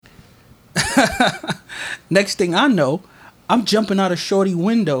Next thing I know, I'm jumping out a shorty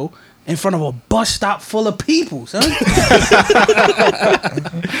window in front of a bus stop full of people, son.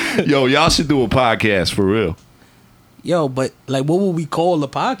 Yo, y'all should do a podcast for real. Yo, but like, what would we call the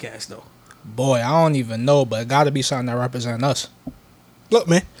podcast though? Boy, I don't even know, but it got to be something that represents us. Look,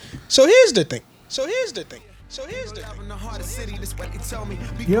 man. So here's the thing.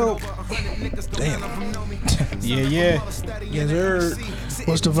 Yo. Damn. Yeah. Yes, sir.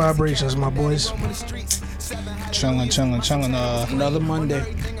 What's the vibrations, my boys? Chillin'. Another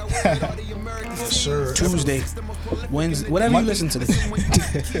Monday, Yes, sir. Tuesday, Wednesday, whatever you listen to this.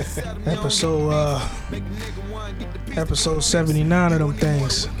 Episode 79 of them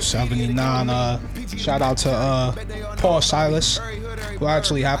things. 79. Shout out to Paul Silas, who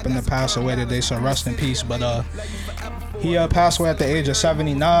actually happened to pass away today, so rest in peace. But he passed away at the age of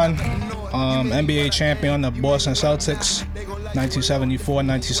 79. NBA champion of Boston Celtics, 1974,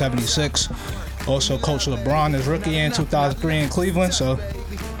 1976. Also coached LeBron his rookie year in 2003 in Cleveland. So,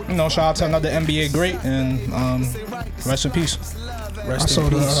 shout out to another NBA great, and rest in peace. Rest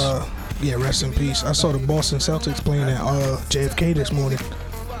in peace. I saw the Boston Celtics playing at JFK this morning.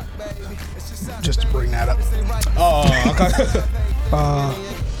 Just to bring that up. Oh, okay.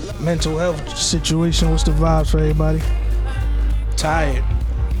 Mental health situation. What's the vibes for everybody? Tired.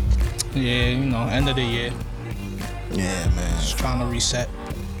 Yeah, end of the year. Yeah, man. Just trying to reset.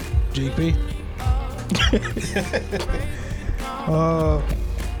 GP.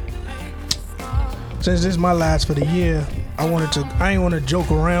 Since this is my last for the year, I ain't want to joke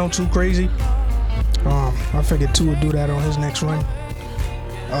around too crazy. I figured 2 would do that on his next run.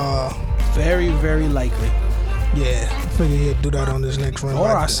 Very, very likely. Yeah, I figured he'd do that on his next run. Or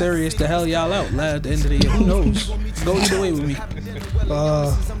I serious the hell y'all out at the end of the year. Who knows? Go either way with me.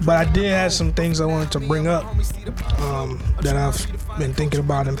 But I did have some things I wanted to bring up that I've been thinking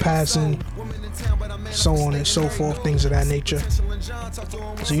about in passing, so on and so forth, things of that nature.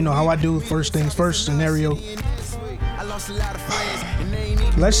 So you know how I do first things first scenario.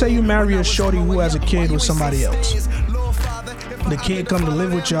 Let's say you marry a shorty who has a kid with somebody else. The kid come to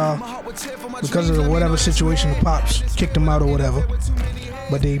live with y'all because of whatever situation the pops kicked them out or whatever,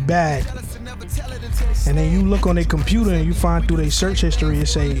 but they bad. And then you look on their computer and you find through their search history and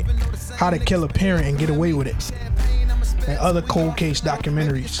say how to kill a parent and get away with it, and other cold case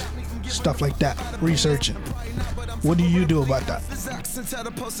documentaries, stuff like that, researching. What do you do about that?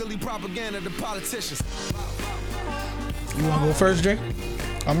 You want to go first, Drake?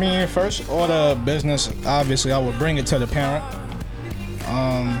 I mean, first order of business, obviously, I would bring it to the parent.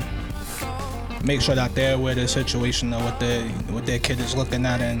 Make sure that they're aware of the situation of what their kid is looking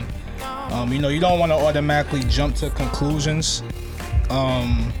at, and you don't want to automatically jump to conclusions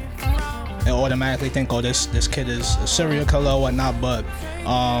and automatically think, oh, this kid is a serial killer or whatnot. But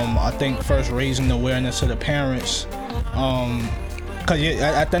I think first raising the awareness to the parents, because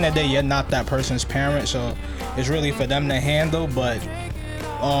at the end of the day, you're not that person's parent, so it's really for them to handle. But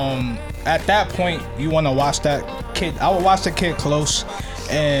at that point, you want to watch that kid. I would watch the kid close,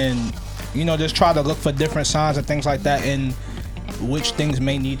 and just try to look for different signs and things like that, and which things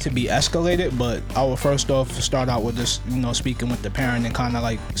may need to be escalated. But I would first off start out with just speaking with the parent and kind of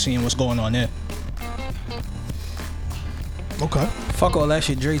like seeing what's going on there. Okay. Fuck all that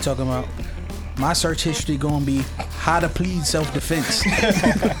shit Dre talking about. My search history gonna be how to plead self-defense.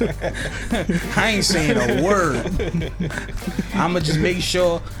 I ain't saying a word. I'ma just make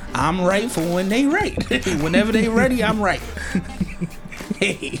sure I'm right for when they right. Whenever they ready, I'm right.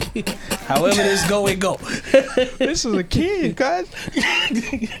 Hey, however this go, it go. This is a kid, guys.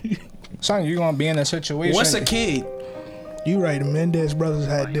 Son, you gonna be in a situation. What's a kid? You right. The Mendez brothers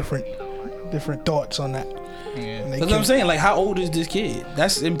had different thoughts on that. Yeah. That's what I'm saying. Like, how old is this kid?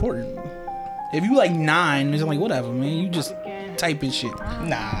 That's important. If you like 9, it's like whatever, man. You just typing shit.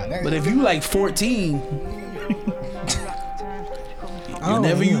 Nah. But if you like 14,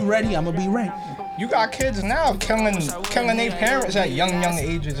 whenever you ready, I'ma be right. You got kids now killing their parents at young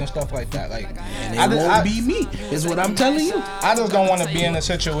ages and stuff like that. Like, And it won't be me, is what I'm telling you. I just don't want to be in a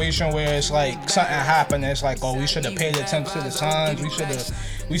situation where it's like something happened and it's like, oh, we should have paid attention to the signs.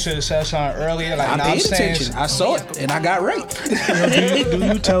 We should have said something earlier. Like, I paid attention. I saw it and I got right. Do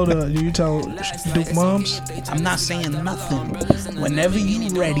you tell Duke moms? I'm not saying nothing. Whenever you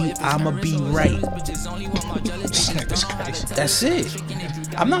ready, I'ma be right. That's crazy. That's it.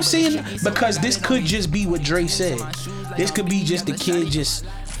 I'm not saying, because this could just be what Dre said. This could be just the kid just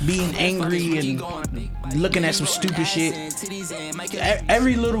being angry and looking at some stupid shit.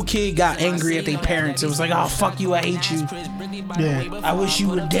 Every little kid got angry at their parents. It was like, oh, fuck you, I hate you. Yeah. I wish you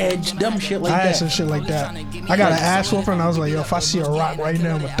were dead. Dumb shit like I that. had some shit like that. I got an ass whooping and I was like, yo, if I see a rock right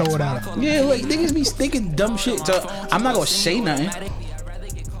now, I'm gonna throw it at him. Yeah, like niggas be thinking dumb shit. So I'm not gonna say nothing.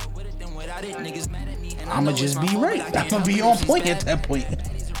 I'ma just be right. I'ma be on point at that point.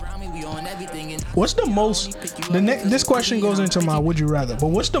 What's the most? This question goes into my would you rather. But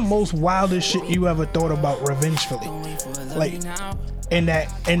what's the most wildest shit you ever thought about revengefully? Like in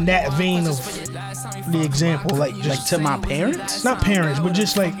that vein of the example, like just Like to my parents? not parents, but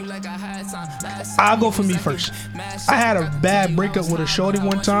just like I'll go for me first. I had a bad breakup with a shorty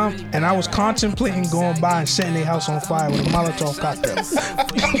one time, and I was contemplating going by and setting their house on fire with a Molotov cocktail.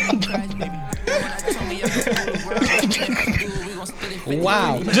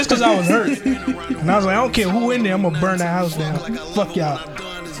 Wow. Just because I was hurt. And I was like, I don't care who in there, I'm going to burn that house down. Fuck y'all.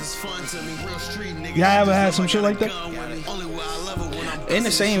 Y'all ever had some shit like that? In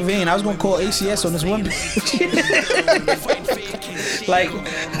the same vein, I was gonna call ACS on this one bitch. Like,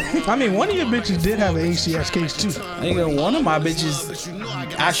 I mean, one of your bitches did have an ACS case too. nigga, one of my bitches,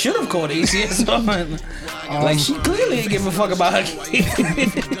 I should have called ACS on. Like, she clearly ain't give a fuck about her kid.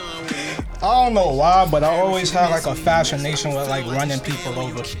 I don't know why, but I always had like a fascination with like running people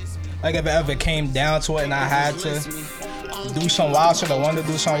over. Like if it ever came down to it and I had to do some wild shit, I wanted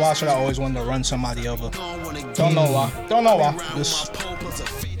to do some wild shit, I always wanted to run somebody over. Don't know why. Just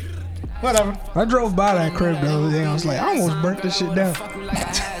whatever. I drove by that crib the other day and I was like, I almost burnt this shit down.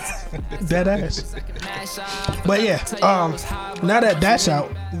 Dead ass. But yeah, now that that's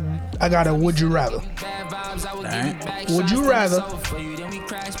out, I got a would you rather. Alright. Would you rather?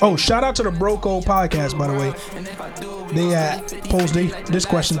 Oh, shout out to the Bro Code podcast, by the way. They posed this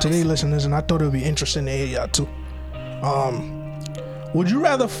question to their listeners, and I thought it would be interesting to hear y'all too. Would you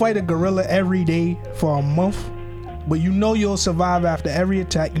rather fight a gorilla every day for a month, but you know you'll survive after every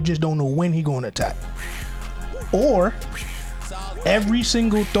attack, you just don't know when he gonna attack? Or every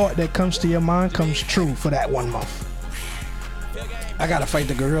single thought that comes to your mind comes true for that 1 month? I gotta fight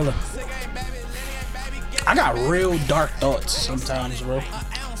the gorilla. I got real dark thoughts sometimes, bro.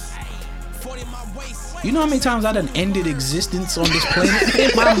 You know how many times I done ended existence on this planet in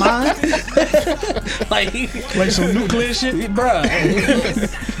my mind? like some nuclear shit? Bruh.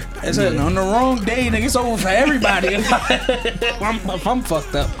 It's on the wrong day, nigga, it's over for everybody. if I'm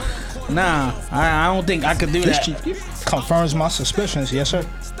fucked up. Nah, I don't think I could do that. Confirms my suspicions, yes sir.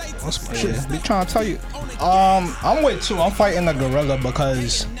 Be trying to tell you. I'm with two. I'm fighting the gorilla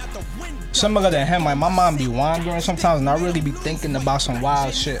because similar to him, like my mind be wandering sometimes, and I really be thinking about some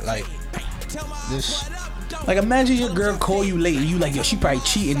wild shit like this. Like imagine your girl call you late and you like, yo, she probably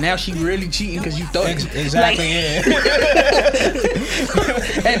cheating. Now she really cheating because you thought Exactly, yeah.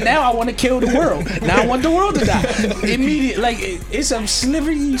 And now I want to kill the world. Now I want the world to die. Immediate, like it's a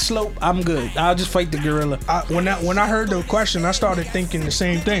slivery slope. I'm good. I'll just fight the gorilla. When I heard the question, I started thinking the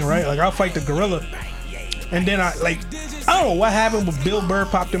same thing, right? Like I'll fight the gorilla, and then I don't know what happened, but Bill Burr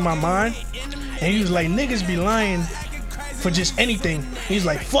popped in my mind, and he was like, niggas be lying for just anything. He's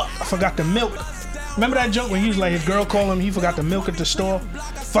like, fuck, I forgot the milk. Remember that joke when he was like, his girl called him, he forgot the milk at the store?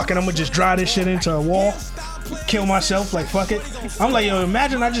 Fucking, I'm gonna just dry this shit into a wall, kill myself, like fuck it. I'm like, yo,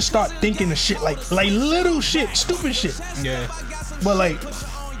 imagine I just start thinking of shit like little shit, stupid shit. Yeah. But like,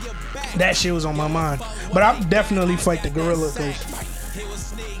 that shit was on my mind. But I'm definitely fight the gorilla because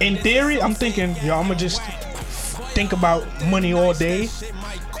in theory, I'm thinking, yo, I'm gonna just think about money all day.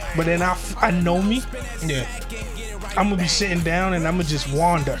 But then I know me. Yeah. I'm gonna be sitting down and I'm gonna just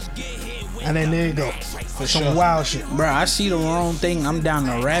wander. And then there you go. For some wild shit. Bro, I see the wrong thing. I'm down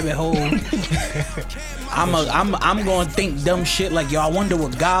the rabbit hole. I'm gonna think dumb shit like, yo, I wonder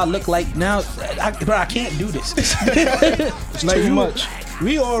what God look like now. Bro, I can't do this. It's like too much.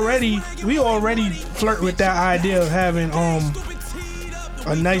 We already flirt with that idea of having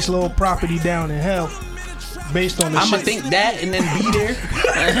a nice little property down in hell based on the I'm shit. gonna think that and then be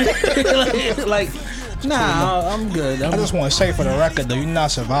there. like nah, I'm good. I just want to say for the record though, you're not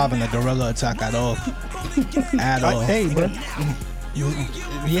surviving a gorilla attack at all. At all. Hey, bro.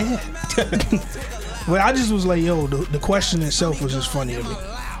 Yeah. But I just was like, yo, the question itself was just funny to me.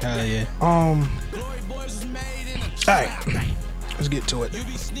 Hell yeah. Alright. Let's get to it.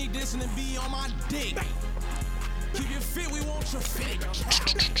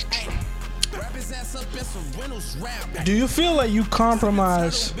 Do you feel like you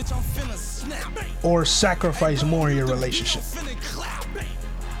compromise or sacrifice more in your relationship?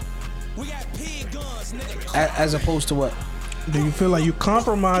 As opposed to what? Do you feel like you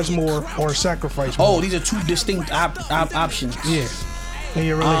compromise more or sacrifice more? Oh, these are two distinct options. Yeah. in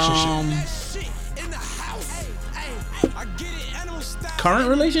your relationship? Current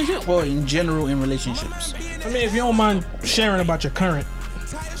relationship or in general in relationships? I mean, if you don't mind sharing about your current,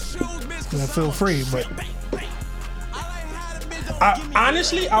 then feel free. But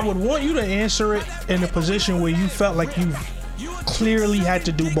honestly, I would want you to answer it in a position where you felt like you clearly had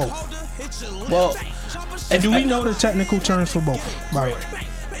to do both. Well, and do we know the technical terms for both? By the way,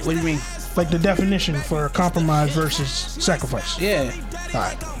 what do you mean? Like the definition for compromise versus sacrifice. Yeah. All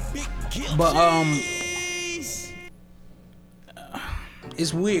right. But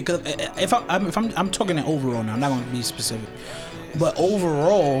it's weird because if I'm talking it overall now, I'm not going to be specific, but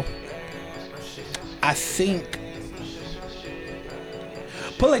overall, I think,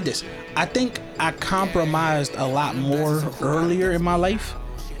 put it like this, I think I compromised a lot more earlier in my life,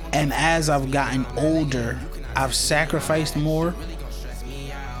 and as I've gotten older, I've sacrificed more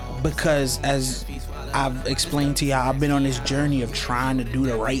because, as I've explained to y'all, I've been on this journey of trying to do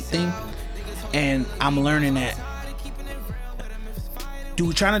the right thing, and I'm learning that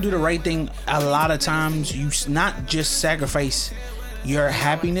trying to do the right thing, a lot of times you not just sacrifice your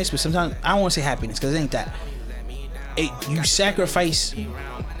happiness, but sometimes I don't want to say happiness because it ain't that. You sacrifice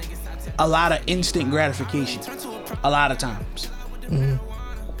a lot of instant gratification a lot of times. Mm-hmm.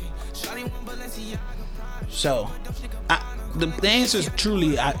 So the answer is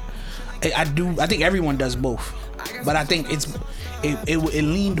truly I think everyone does both, but I think it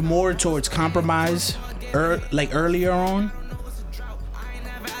leaned more towards compromise earlier on,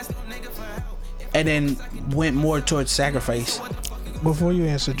 and then went more towards sacrifice. Before you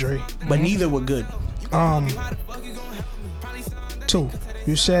answer, Dre, but neither were good. Two,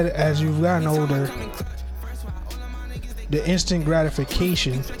 you said as you've gotten older, the instant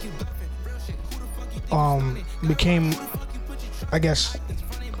gratification became, I guess,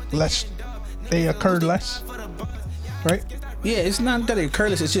 less. They occurred less, right? Yeah, it's not that it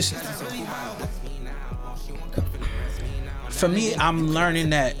occurred less. It's just, for me, I'm learning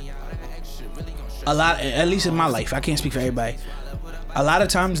that a lot, at least in my life, I can't speak for everybody, a lot of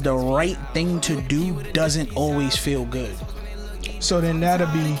times the right thing to do doesn't always feel good. So then that'll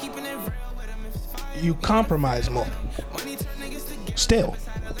be, you compromise more. Still.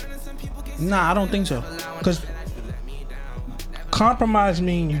 Nah, I don't think so. Because compromise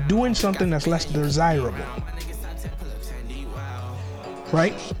means you're doing something that's less desirable.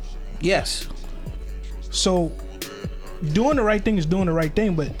 Right? Yes. So doing the right thing is doing the right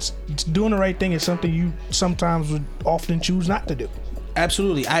thing, but doing the right thing is something you sometimes would often choose not to do.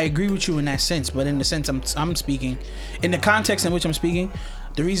 Absolutely, I agree with you in that sense, but in the sense I'm speaking, in the context in which I'm speaking,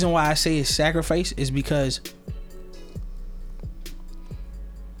 the reason why I say it's sacrifice is because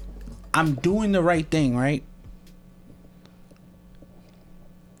I'm doing the right thing, right?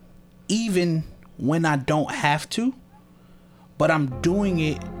 Even when I don't have to, but I'm doing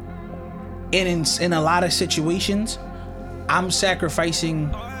it, and in a lot of situations, I'm sacrificing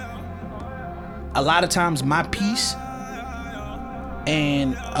a lot of times my peace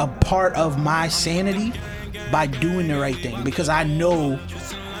and a part of my sanity by doing the right thing, because I know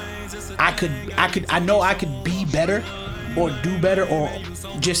I could be better or do better or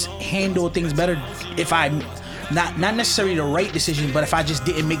just handle things better if I not necessarily the right decision, but if I just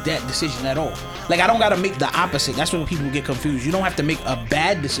didn't make that decision at all. Like, I don't gotta make the opposite. That's where people get confused. You don't have to make a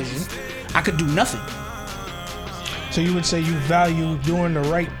bad decision. I could do nothing. So you would say you value doing the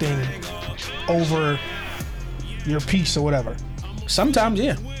right thing over your peace or whatever? Sometimes,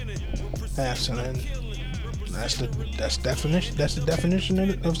 yeah. That's the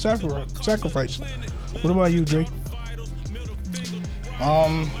definition of sacrifice. What about you, Drake?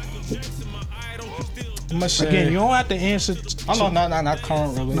 I'm gonna say, again, you don't have to answer. Oh no, not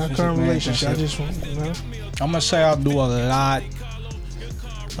current relationship. Not current relationship. I just, I'm gonna say I'll do a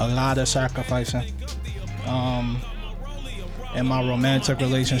lot of sacrificing, in my romantic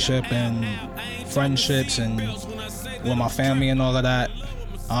relationship and friendships and with my family and all of that.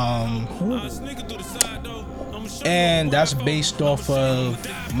 And that's based off of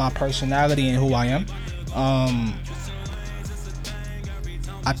my personality and who I am.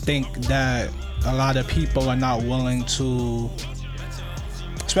 I think that a lot of people are not willing to,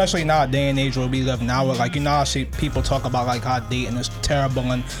 especially now day and age where we live now, like, you know, I see people talk about like how dating is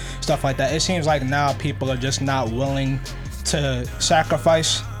terrible and stuff like that. It seems like now people are just not willing to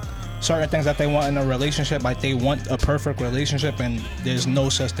sacrifice certain things that they want in a relationship. Like, they want a perfect relationship, and there's no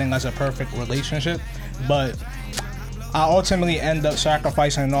such thing as a perfect relationship. But I ultimately end up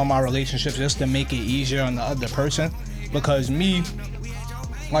sacrificing in all my relationships just to make it easier on the other person. Because me,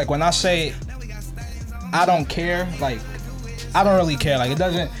 like, when I say I don't care, like, I don't really care. Like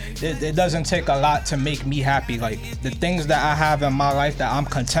it doesn't take a lot to make me happy. Like the things that I have in my life that I'm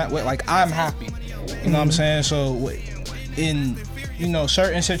content with, like I'm happy. You know what I'm saying? So in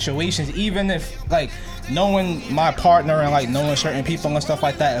certain situations, even if like knowing my partner and like knowing certain people and stuff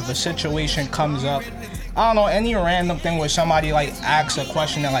like that, if a situation comes up, I don't know, any random thing where somebody like asks a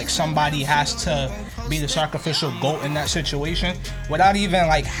question and like somebody has to be the sacrificial goat in that situation, without even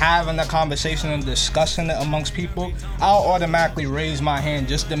like having a conversation and discussing it amongst people, I'll automatically raise my hand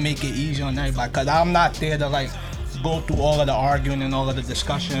just to make it easy on everybody, because I'm not there to like go through all of the arguing and all of the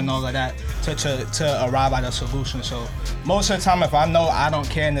discussion and all of that to arrive at a solution. So most of the time, if I know I don't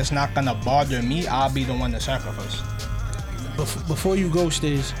care and it's not gonna bother me, I'll be the one to sacrifice. Before you go,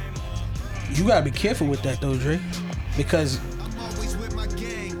 Stiz, you gotta be careful with that though, Dre, because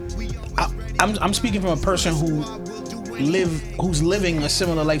I'm speaking from a person who's living a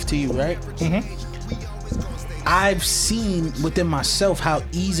similar life to you, right? Mm-hmm. I've seen within myself how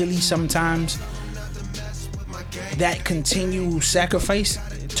easily sometimes that continual sacrifice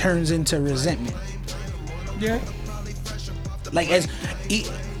turns into resentment. Yeah. Like,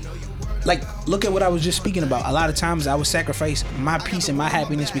 look at what I was just speaking about. A lot of times I would sacrifice my peace and my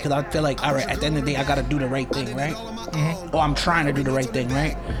happiness because I feel like, all right, at the end of the day, I gotta do the right thing, right? Mm-hmm. Or I'm trying to do the right thing,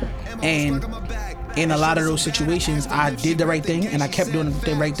 right? And in a lot of those situations, I did the right thing and I kept doing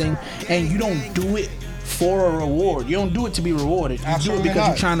the right thing. And you don't do it for a reward. You don't do it to be rewarded. You Absolutely do it because not.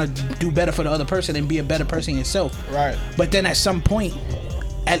 you're trying to do better for the other person and be a better person yourself. Right. But then at some point,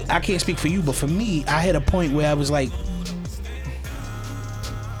 I can't speak for you, but for me, I hit a point where I was like,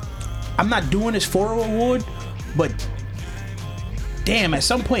 I'm not doing this for a reward, but damn, at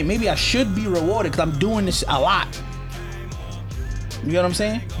some point, maybe I should be rewarded because I'm doing this a lot. You know what I'm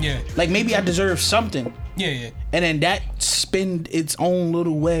saying? Yeah. Like maybe I deserve something. Yeah. And then that spinned its own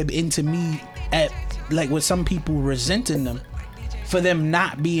little web into me at like with some people resenting them for them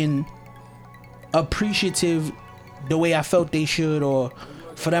not being appreciative the way I felt they should, or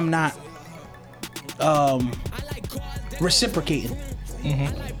for them not reciprocating. Mm-hmm.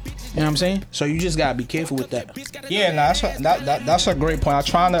 You know what I'm saying? So you just gotta be careful with that. Yeah, that's a great point. I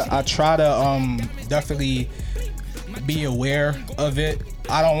try to definitely be aware of it.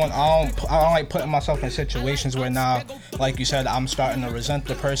 I don't like putting myself in situations where now, like you said, I'm starting to resent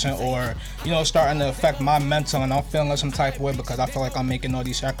the person, or starting to affect my mental and I'm feeling some type of way because I feel like I'm making all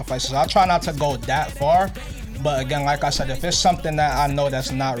these sacrifices. I try not to go that far, but again, like I said, if it's something that I know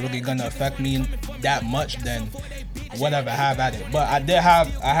that's not really gonna affect me that much, then whatever, have at it. But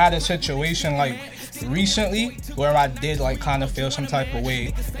I had a situation like recently where I did like kind of feel some type of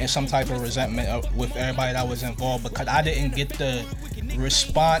way and some type of resentment with everybody that was involved because I didn't get the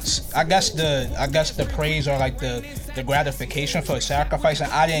response, I guess the praise or like the gratification for sacrifice,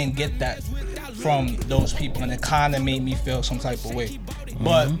 and I didn't get that from those people, and it kind of made me feel some type of way.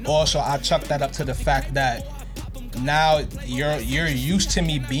 But also I chucked that up to the fact that now you're used to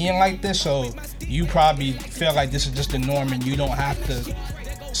me being like this, so you probably feel like this is just the norm and you don't have to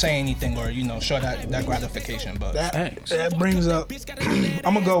say anything or show that gratification. But that brings up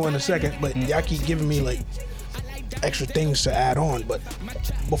I'm gonna go in a second, but y'all keep giving me like extra things to add on. But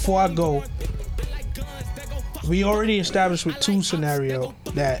before I go, we already established with 2 scenario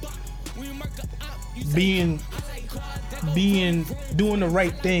that doing the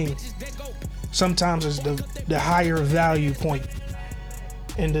right thing sometimes is the higher value point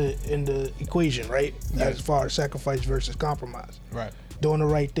in the equation, right? Yeah. As far as sacrifice versus compromise. right. Doing the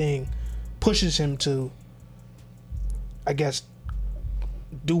right thing pushes him to, I guess,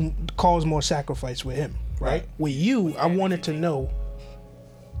 cause more sacrifice with him, right? With you, I wanted to know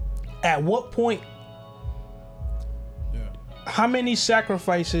at what point, how many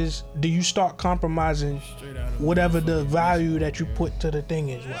sacrifices do you start compromising whatever the value that you put to the thing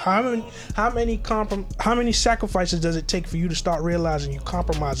is? How many sacrifices does it take for you to start realizing you're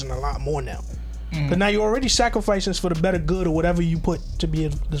compromising a lot more now? Because now you're already sacrificing for the better good or whatever you put to be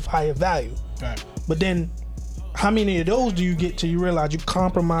of higher value. Right. But then, how many of those do you get till you realize you're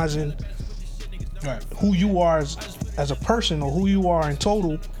compromising who you are as a person, or who you are in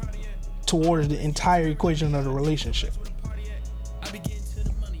total towards the entire equation of the relationship?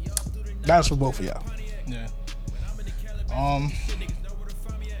 That's for both of y'all. Yeah.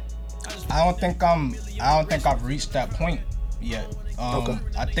 I don't think I've reached that point yet. Okay.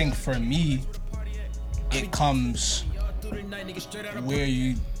 I think for me, it comes where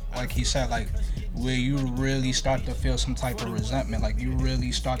you, like he said, like where you really start to feel some type of resentment, like you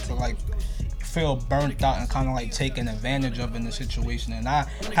really start to like feel burnt out and kind of like taken advantage of in the situation. And I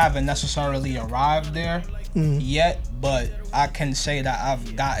haven't necessarily arrived there yet, but I can say that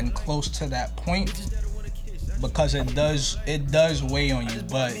I've gotten close to that point because it does weigh on you.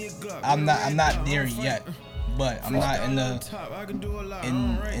 But I'm not there yet. But I'm not in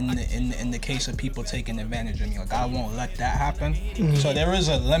the case of people taking advantage of me. Like, I won't let that happen. So there is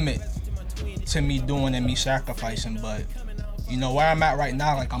a limit to me doing and me sacrificing. But you know where I'm at right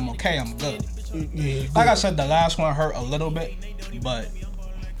now, like I'm okay, I'm good. Yeah, like I said, the last one hurt a little bit, but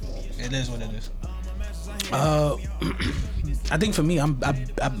it is what it is. I think for me,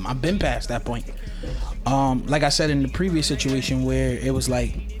 I've been past that point. Like I said in the previous situation where it was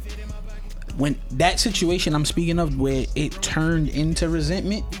like, when that situation I'm speaking of where it turned into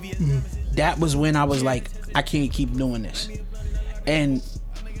resentment, that was when I was like, I can't keep doing this. And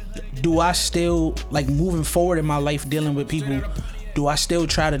do I still, like, moving forward in my life dealing with people, do I still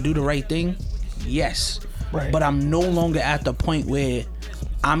try to do the right thing? Yes. Right. But I'm no longer at the point where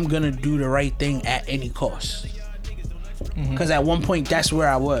I'm gonna do the right thing at any cost. Because at one point that's where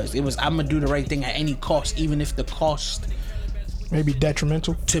I was. It was, I'm gonna do the right thing at any cost, even if the cost maybe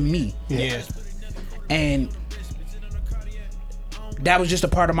detrimental to me. Yeah. And that was just a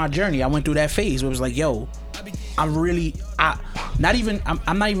part of my journey. I went through that phase where it was like, yo, I didn't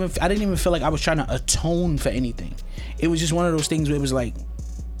even feel like I was trying to atone for anything. It was just one of those things where it was like,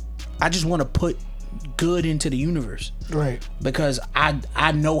 I just want to put good into the universe. Right. Because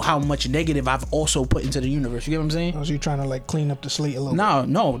I know how much negative I've also put into the universe. You get what I'm saying? So you trying to like clean up the slate a little bit?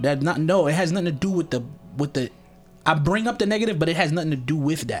 No, it has nothing to do with the I bring up the negative, but it has nothing to do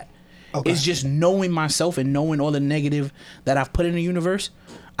with that. Okay. It's just knowing myself and knowing all the negative that I've put in the universe.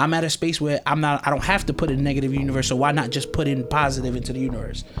 I'm at a space where I don't have to put in negative universe, so why not just put in positive into the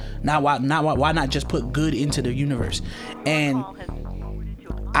universe? Why not just put good into the universe? And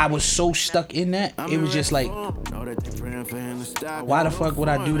I was so stuck in that, it was just like, why the fuck would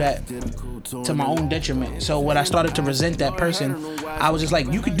I do that to my own detriment? So when I started to resent that person, I was just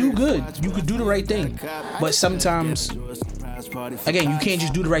like, you could do good, you could do the right thing, but sometimes, again, you can't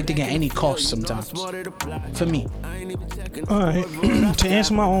just do the right thing at any cost sometimes, for me. Alright, to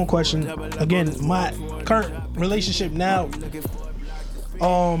answer my own question, again, my current relationship now,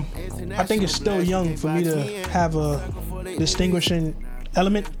 I think it's still young for me to have a distinguishing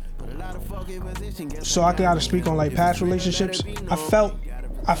element, so I gotta speak on like past relationships. I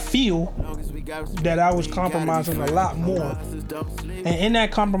feel that I was compromising a lot more, and in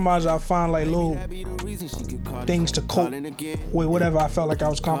that compromise I found like little things to cope with whatever I felt like I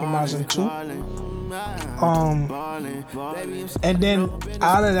was compromising to, and then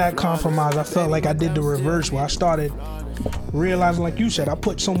out of that compromise I felt like I did the reverse, where I started realizing, like you said, I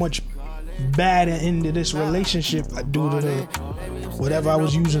put so much bad into this relationship due to the whatever I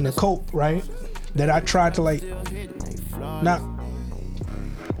was using to cope, right? That I tried to like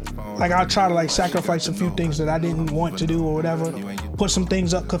I tried to like sacrifice a few things that I didn't want to do or whatever, put some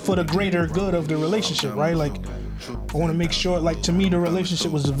things up for the greater good of the relationship, right? Like I want to make sure, like, to me the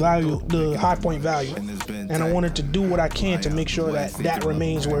relationship was the high point value, and I wanted to do what I can to make sure that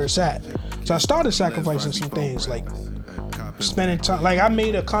remains where it's at. So I started sacrificing some things, like spending time. Like I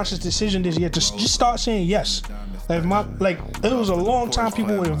made a conscious decision this year to just start saying yes. Like it was a long time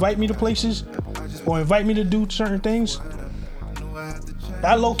people would invite me to places or invite me to do certain things.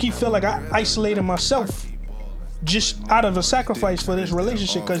 I low-key feel like I isolated myself just out of a sacrifice for this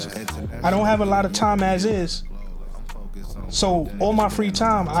relationship, because I don't have a lot of time as is. So all my free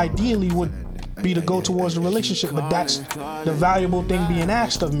time ideally would be to go towards the relationship, but that's the valuable thing being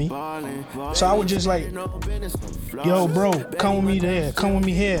asked of me. So I would just like, yo bro, come with me there, come with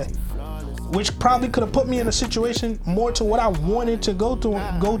me here, which probably could have put me in a situation more to what I wanted to go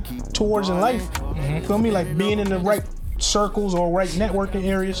towards in life. Feel me? Like being in the right circles or right networking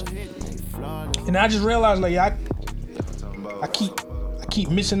areas. And I just realized, like, I keep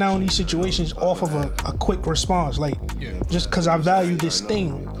missing out on these situations off of a quick response, like just because I value this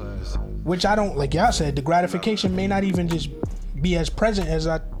thing, which I don't, like y'all said, the gratification may not even just be as present as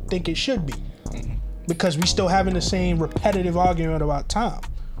I think it should be, because we still having the same repetitive argument about time.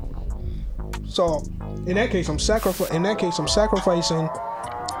 So in that case I'm sacrificing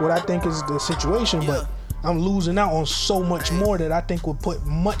what I think is the situation, but I'm losing out on so much more that I think would put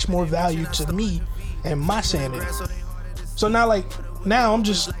much more value to me and my sanity. So now I'm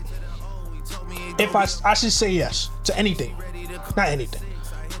just, if I should say yes to anything, not anything,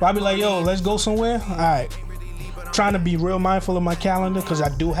 but I'll be like, yo, let's go somewhere. All right, trying to be real mindful of my calendar because I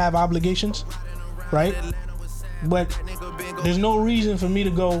do have obligations, right? But there's no reason for me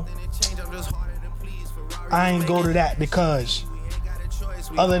to go, I ain't go to that because,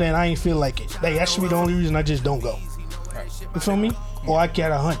 other than I ain't feel like it. Like, that should be the only reason I just don't go. You feel me? Or I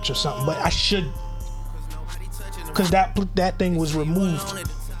get a hunch or something, but I should, because that thing was removed.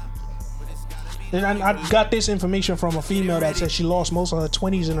 And I got this information from a female that said she lost most of her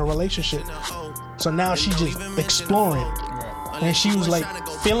 20s in a relationship. So now she's just exploring. And she was like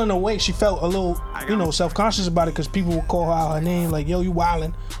feeling away. She felt a little, self-conscious about it because people would call her out her name, like, yo, you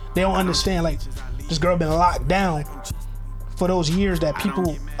wildin'. They don't understand, like, this girl been locked down for those years that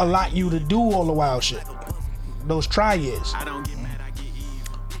people allot you to do all the wild shit. Those try years.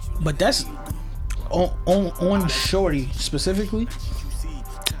 But that's on Shorty specifically.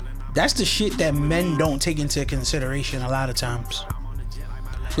 That's the shit that men don't take into consideration a lot of times.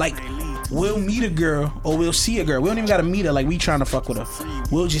 Like, we'll meet a girl or we'll see a girl. We don't even gotta meet her like we trying to fuck with her.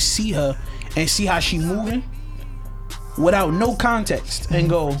 We'll just see her and see how she moving without no context and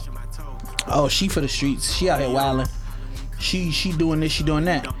go, oh, she for the streets. She out here wilding. She doing this, she doing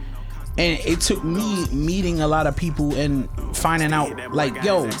that. And it took me meeting a lot of people and finding out, like,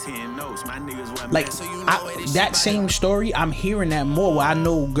 yo, like, that same story, I'm hearing that more where I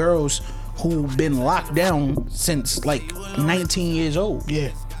know girls who've been locked down since like 19 years old.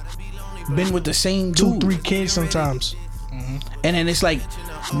 Yeah. Been with the same dude. 2-3 kids sometimes. Mm-hmm. And then it's like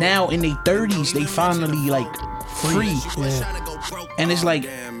now in their 30s they finally like free. Yeah. And it's like,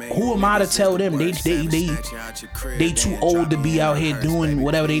 who am I to tell them they too old to be out here doing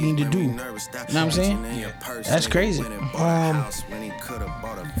whatever they need to do? You know what I'm saying? Yeah. That's crazy.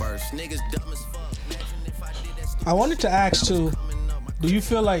 I wanted to ask too, do you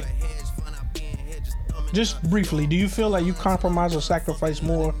feel like, just briefly, do you feel like you compromise or sacrifice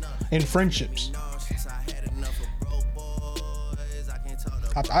more in friendships?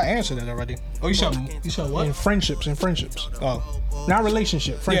 I answered it already. Oh, you said what? In friendships. Oh, not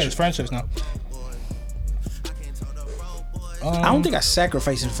relationship. Friendships. Yeah, it's friendships now. I don't think I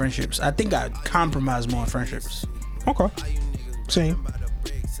sacrifice in friendships. I think I compromise more in friendships. Okay. Same.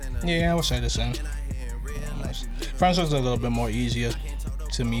 Yeah, I would say the same. Friendships are a little bit more easier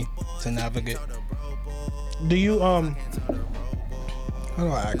to me to navigate. Do you how do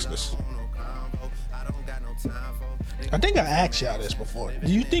I ask this? I think I asked y'all this before.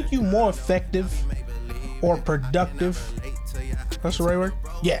 Do you think you more effective or productive? That's the right word?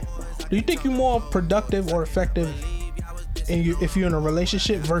 Yeah. Do you think you more productive or effective if you're in a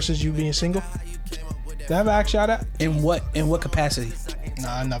relationship versus you being single? Did I ever ask y'all that? In what capacity?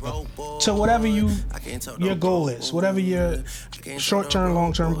 Nah, never. So whatever your goal is, whatever your short-term,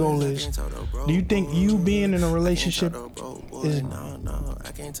 long-term goal is, do you think you being in a relationship is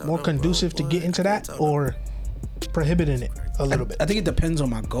more conducive to get into that or prohibiting it a little bit? I think it depends on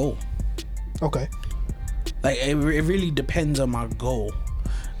my goal. Okay. Like, it really depends on my goal.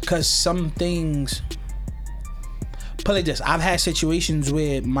 Because some things... Put it like this, I've had situations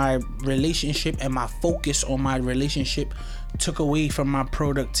where my relationship and my focus on my relationship took away from my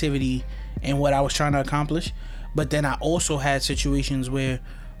productivity and what I was trying to accomplish. But then I also had situations where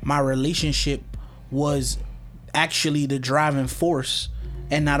my relationship was actually the driving force,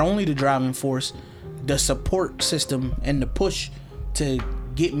 and not only the driving force, the support system and the push to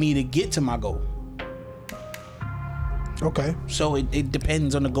get me to get to my goal. Okay. So it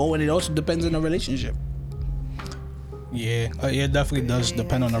depends on the goal, and it also depends on the relationship. Yeah, it definitely does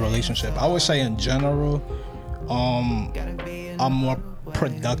depend on the relationship. I would say in general, I'm more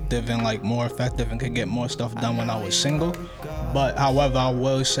productive and like more effective and could get more stuff done when I was single. But however, I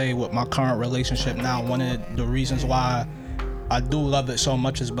will say with my current relationship now, one of the reasons why I do love it so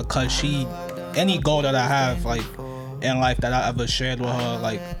much is because any goal that I have like in life that I ever shared with her,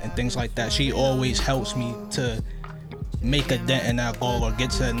 like, and things like that, she always helps me to make a dent in that goal or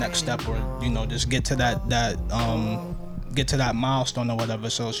get to the next step, or just get to that milestone or whatever.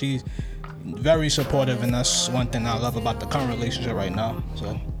 So she's very supportive, and that's one thing I love about the current relationship right now.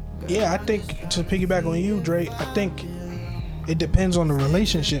 So yeah, I think to piggyback on you, Dre, I think it depends on the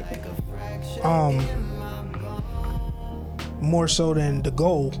relationship, more so than the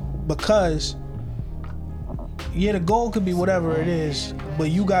goal, because the goal could be whatever it is, but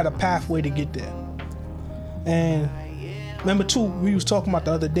you got a pathway to get there. And remember too, we was talking about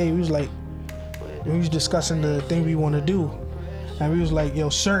the other day, we was discussing the thing we want to do, and we was like, yo,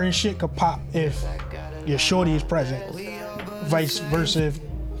 certain shit could pop if your shorty is present, vice versa if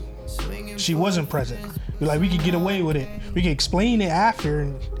she wasn't present. We're like, we could get away with it, we could explain it after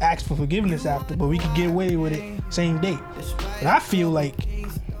and ask for forgiveness after, but we could get away with it same day. But I feel like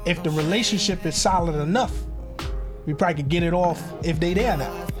if the relationship is solid enough, we probably could get it off if they there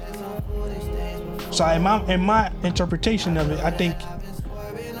now. So in my interpretation of it, I think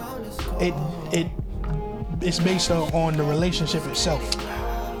it's based on the relationship itself.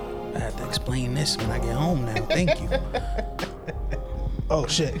 I have to explain this when I get home now. Thank you. Oh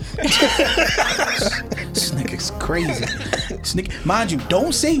shit. This nigga's crazy. This nigga, mind you,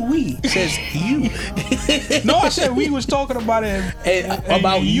 don't say we. It says you. No, I said we was talking about it.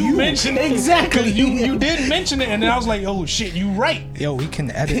 About you. mentioned it. Exactly. You did mention it, and then I was like, oh shit, you right. Yo, we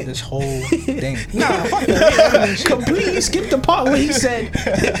can edit this whole thing. Nah, fuck that. Completely skipped the part where he said,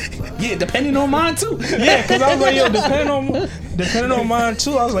 yeah, depending on mine too. Yeah, because I was like, yo, depending on mine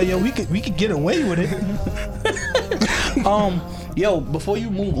too, I was like, yo, we could get away with it. Yo, before you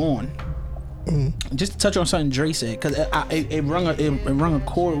move on, just to touch on something Dre said, because it rung a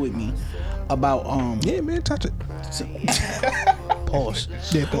chord with me about Yeah, man, touch it. Pause.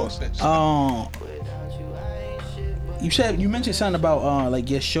 Yeah, pause. You mentioned something about like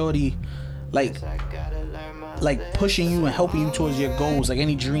your shorty, like pushing you and helping you towards your goals, like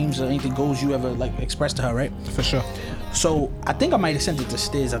any dreams or anything goals you ever like expressed to her, right? For sure. So I think I might have sent it to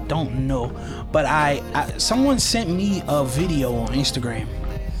Stiz. I don't know, but someone sent me a video on Instagram,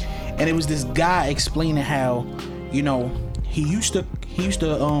 and it was this guy explaining how, you know, he used to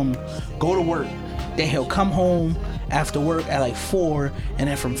go to work, then he'll come home after work at like 4, and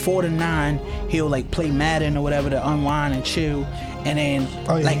then from 4 to 9 he'll like play Madden or whatever to unwind and chill, and then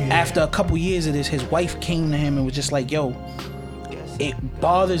after a couple years of this, his wife came to him and was just like, yo, it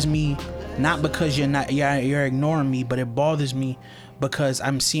bothers me. Not because you're ignoring me, but it bothers me because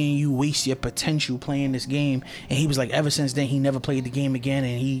I'm seeing you waste your potential playing this game. And he was like, ever since then, he never played the game again,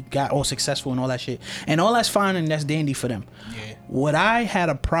 and he got all successful and all that shit. And all that's fine and that's dandy for them. Yeah. What I had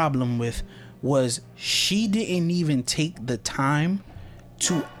a problem with was she didn't even take the time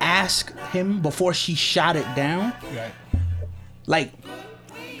to ask him before she shot it down. Right.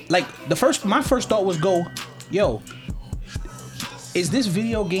 Like my first thought was yo, is this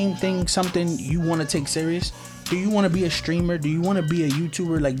video game thing something you want to take serious? Do you want to be a streamer? Do you want to be a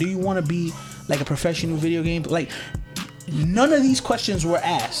YouTuber? Like, do you want to be like a professional video game? Like, none of these questions were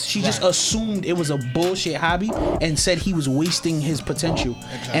asked. She just assumed it was a bullshit hobby and said he was wasting his potential.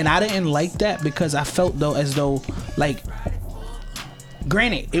 Exactly. And I didn't like that because I felt though like,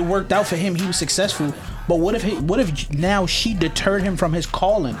 granted, it worked out for him. He was successful. But what if now she deterred him from his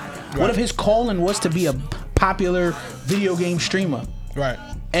calling? Right. What if his calling was to be a popular video game streamer? Right.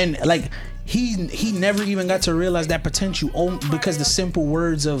 And like he never even got to realize that potential because the simple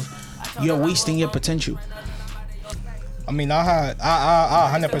words of you're wasting your potential. I mean, I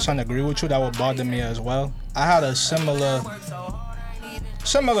 100% agree with you. That would bother me as well. I had a similar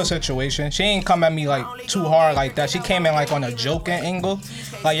situation. She ain't come at me like too hard like that. She came in like on a joking angle.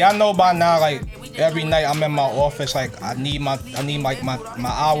 Like, y'all know by now, like every night I'm in my office, like I need like my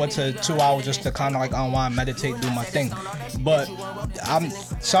hour to 2 hours just to kind of like unwind, meditate, do my thing. But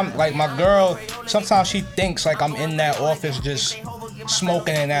my girl, sometimes she thinks like I'm in that office just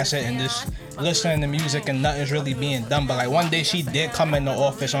smoking and that's it, and just listening to music and nothing's really being done. But like one day she did come in the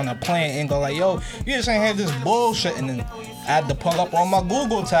office on a playing angle, like, yo, you just ain't had this bullshit, and then I had to pull up all my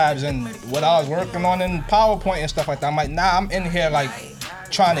Google tabs and what I was working on in PowerPoint and stuff like that. I'm like, nah, I'm in here like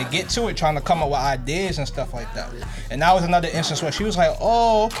trying to get to it, trying to come up with ideas and stuff like that. And that was another instance where she was like,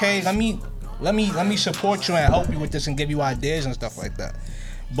 oh, okay, let me support you and help you with this and give you ideas and stuff like that.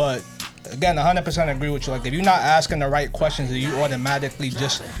 But again, 100% agree with you. Like, if you're not asking the right questions, are you automatically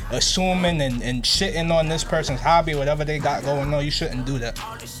just assuming and shitting on this person's hobby, whatever they got going on? You shouldn't do that.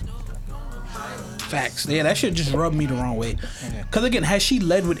 Facts. Yeah, that shit just rubbed me the wrong way. Because again, has she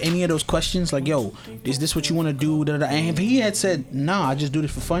led with any of those questions? Like, yo, is this what you want to do? And if he had said, nah, I just do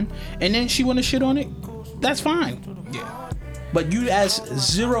this for fun, and then she want to shit on it, that's fine. Yeah. But you asked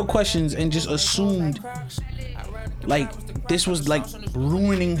 0 questions and just assumed like this was like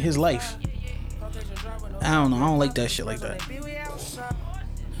ruining his life. I don't know. I don't like that shit like that.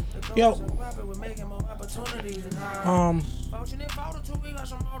 Yo.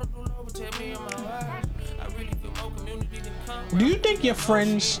 Do you think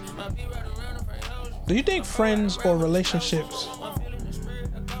friends or relationships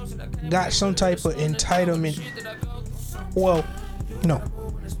got some type of entitlement? Well, no.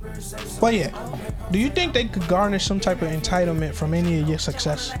 But yeah, do you think they could garnish some type of entitlement from any of your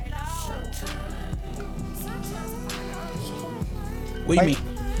success? What do you mean?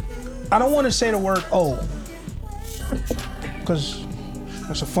 I don't want to say the word "oh," because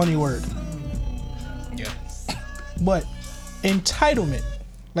that's a funny word. Yeah. But entitlement,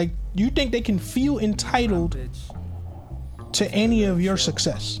 like, do you think they can feel entitled to any of your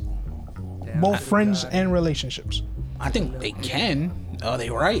success, both friends and relationships? I think they can. Are they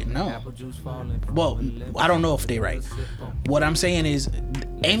right? No. Well, I don't know if they right. What I'm saying is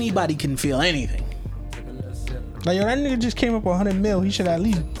anybody can feel anything. Like, yo, that nigga just came up with 100 mil. He should at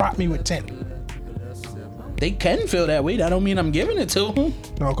least prop me with 10. they can feel that way. That don't mean I'm giving it to them.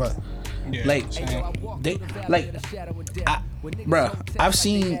 Okay. Yeah, Like, same. Bruh, I've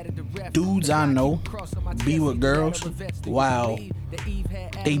seen dudes I know be with girls while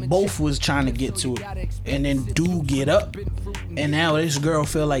they both was trying to get to it, and then dude get up, and now this girl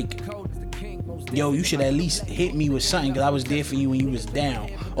feel like, yo, you should at least hit me with something because I was there for you when you was down,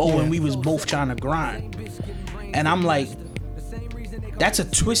 or when we was both trying to grind. And I'm like, that's a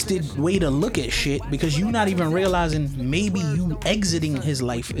twisted way to look at shit, because you not even realizing maybe you exiting his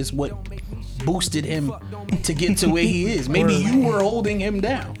life is what boosted him to get to where he is. Maybe you were holding him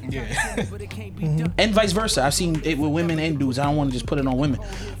down. Yeah. And vice versa. I've seen it with women and dudes. I don't want to just put it on women,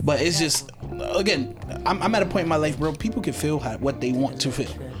 but it's just, again, I'm at a point in my life, bro. People can feel what they want to feel.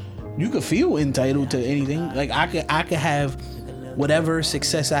 You could feel entitled to anything. Like I could have whatever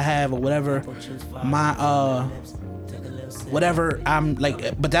success I have, or whatever my whatever I'm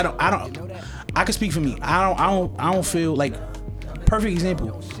like, but that I can speak for me. I don't feel like, perfect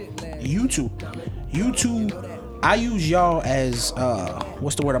example, you two, I use y'all as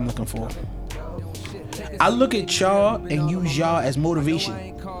what's the word I'm looking for? I look at y'all and use y'all as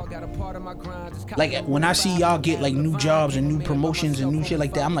motivation. Like when I see y'all get like new jobs and new promotions and new shit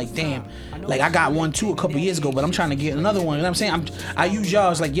like that, I'm like, damn, like I got one too a couple years ago, but I'm trying to get another one. You know what I'm saying? I use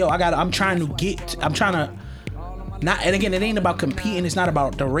y'all as like, yo, I'm trying to not, and again, it ain't about competing, it's not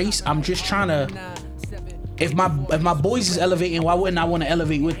about the race. I'm just trying to, if my boys is elevating, why wouldn't I want to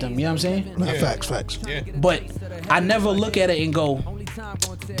elevate with them? You know what I'm saying? Yeah. Facts. Yeah. But I never look at it and go,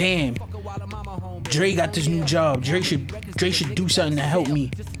 damn, Dre got this new job. Dre should do something to help me,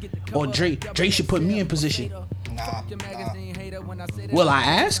 or Dre should put me in position. Nah. Well, I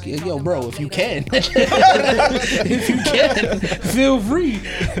ask you, yo, bro, if you can, if you can, feel free.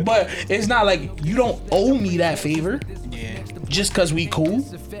 But it's not like you don't owe me that favor. Yeah. Just cause we cool.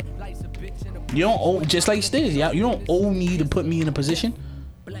 You don't owe, just like Stiz, yeah. You don't owe me to put me in a position.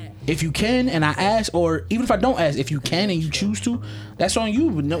 If you can, and I ask, or even if I don't ask, if you can and you choose to, that's on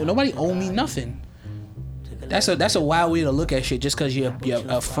you. But nobody owe me nothing. That's a wild way to look at shit. Just cause you're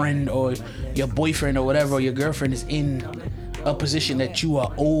a friend or your boyfriend or whatever, or your girlfriend is in a position that you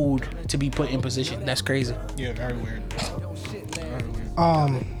are owed to be put in position. That's crazy. Yeah, very weird.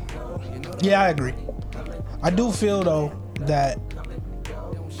 Yeah, I agree. I do feel though that,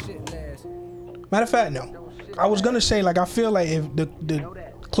 matter of fact, no, I was gonna say, like, I feel like if the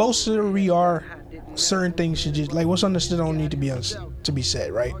closer we are, certain things should just, like, what's understood don't need to be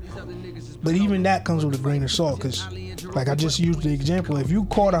said, right? But even that comes with a grain of salt, because like I just used the example, if you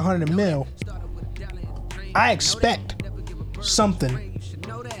caught 100 mil, I expect something,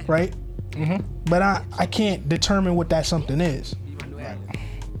 right? But I can't determine what that something is.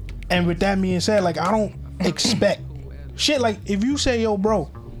 And with that being said, like, I don't expect shit. Like, if you say, yo,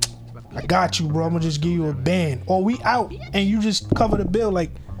 bro, I got you, bro, I'm gonna just give you a band, or we out and you just cover the bill,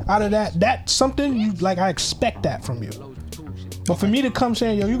 like, out of that's something you, like, I expect that from you. But for me to come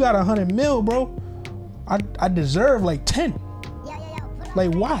saying, yo, you got 100 mil, bro, I deserve like 10.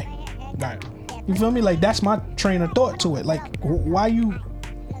 Like, why? Right. You feel me? Like, that's my train of thought to it. Like, why you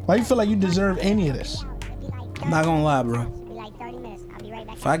feel like you deserve any of this? I'm not gonna lie, bro.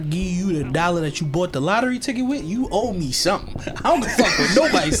 If I give you the $1 that you bought the lottery ticket with, you owe me something. I don't give a fuck what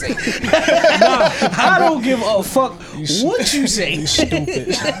nobody say. I don't give a fuck what you say. You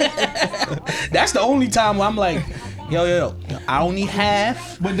stupid. That's the only time where I'm like, yo, I don't need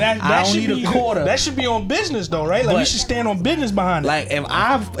half. But I don't should need a quarter. That should be on business though, right? Like, we But- should stand on business behind it. Like,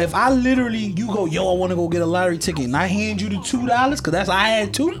 if I literally, you go, yo, I want to go get a lottery ticket, and I hand you the $2 because that's I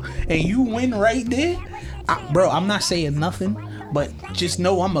had two, and you win right there, bro, I'm not saying nothing, but just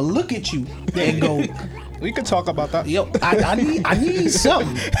know I'm gonna look at you and go, We could talk about that. yo, I need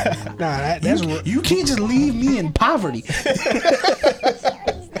something. Nah, that's You can't just leave me in poverty.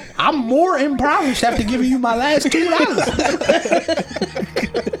 I'm more impoverished after giving you my last $2.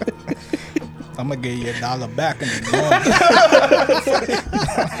 I'm gonna give you $1 back in the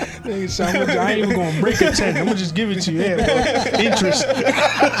I ain't even gonna break a 10. I'm gonna just give it to you. Yeah, bro. Interest.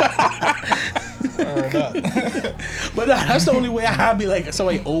 But that's the only way I'll be like,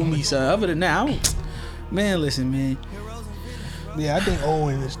 somebody owe me something. Other than that, man, listen, man. Yeah, I think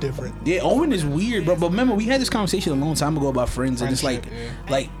Owen is different. Yeah, Owen is weird, bro. But remember, we had this conversation a long time ago about friends, and it's like,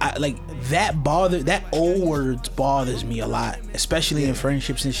 that old words bothers me a lot, especially in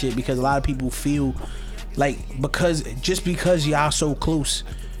friendships and shit, because a lot of people feel like because y'all so close,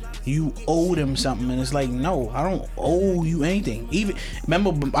 you owe them something, and it's like, no, I don't owe you anything. Even I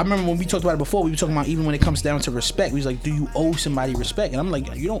remember when we talked about it before, we were talking about even when it comes down to respect, we was like, do you owe somebody respect? And I'm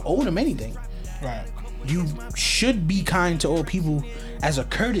like, you don't owe them anything. Right. You should be kind to all people as a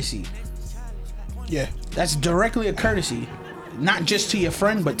courtesy. Yeah. That's directly a courtesy, not just to your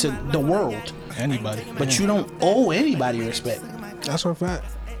friend, but to the world. Anybody. But you don't owe anybody respect. That's a fact.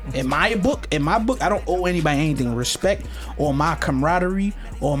 In my book, I don't owe anybody anything. Respect or my camaraderie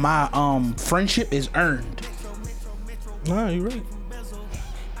or my friendship is earned. Nah, you're right.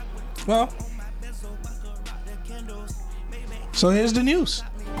 Well, so here's the news.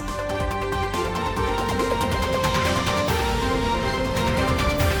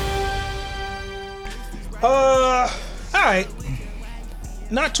 All right.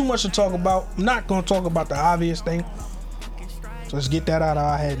 Not too much to talk about. I'm not gonna talk about the obvious thing. So let's get that out of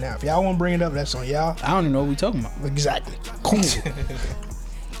our head now. If y'all want to bring it up, that's on y'all. I don't even know what we talking about. Exactly. Cool.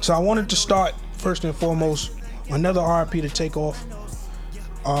 So I wanted to start first and foremost another RP to take off.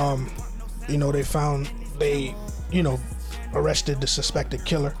 You know, they arrested the suspected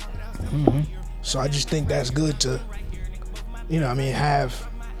killer. Mm-hmm. So I just think that's good to, have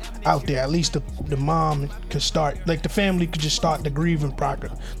out there. At least the mom could start, like the family could just start the grieving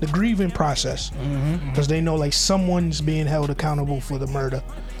process, because they know like someone's being held accountable for the murder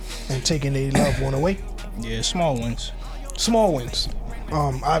and taking their loved one away. Yeah, small wins. Small wins.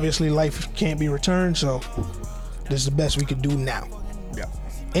 Obviously life can't be returned, so this is the best we could do now. Yeah.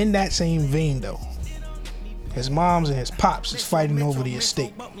 In that same vein though, his moms and his pops is fighting over the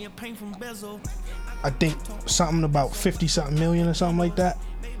estate. I think something about 50 something million or something like that.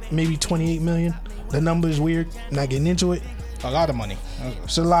 Maybe 28 million. The number is weird. Not getting into it. A lot of money.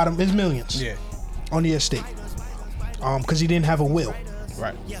 It's a lot of, it's millions. Yeah. On the estate. Because he didn't have a will.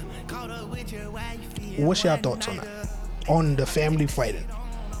 Right. What's your thoughts on that? On the family fighting?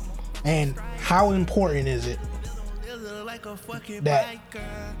 And how important is it that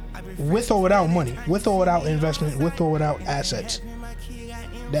with or without money, with or without investment, with or without assets,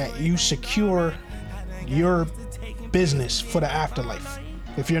 that you secure your business for the afterlife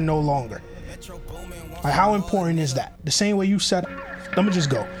if you're no longer? Like, how important is that? The same way you set up, let me just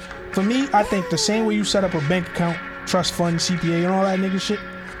go. For me, I think the same way you set up a bank account, trust fund, CPA, and all that nigga shit,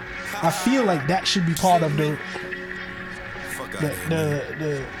 I feel like that should be part of the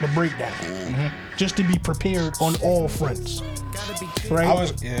breakdown. Mm-hmm. Just to be prepared on all fronts.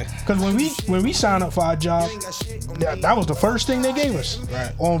 Right? Because when we signed up for our job, that was the first thing they gave us.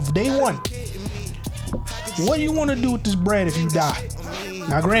 Right. On day one. What do you want to do with this bread if you die?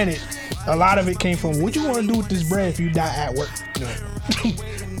 Now granted, a lot of it came from what you want to do with this bread if you die at work.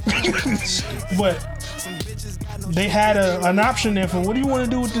 But they had an option there for what do you want to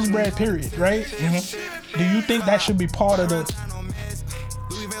do with this bread, period, right? Mm-hmm. Do you think that should be part of the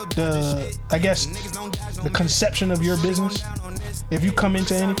I guess the conception of your business if you come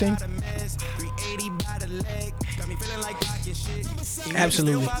into anything?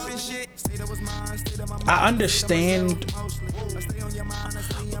 Absolutely. I understand.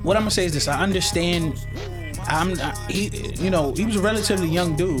 What I'm gonna say is this: I understand. He was a relatively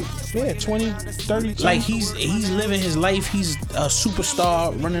young dude. Yeah, 20, 30. Like he's living his life. He's a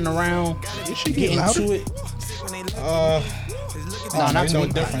superstar, running around, getting to it. Not to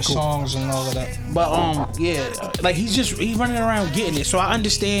different songs and all of that. But like he's running around getting it. So I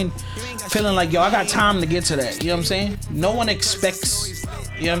understand feeling like, yo, I got time to get to that. You know what I'm saying? No one expects,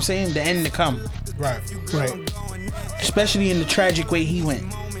 you know what I'm saying, the end to come. Right. Especially in the tragic way he went.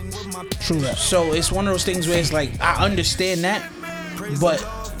 True that. So it's one of those things where it's like I understand that, but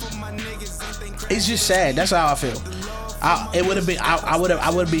it's just sad. That's how I feel. It would have been.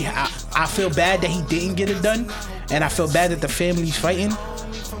 I feel bad that he didn't get it done, and I feel bad that the family's fighting.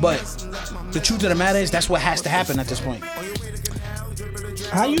 But the truth of the matter is, that's what has to happen at this point.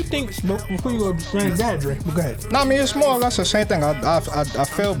 How you think? Before you go exaggerate, go ahead. No, I mean it's more or less the same thing. I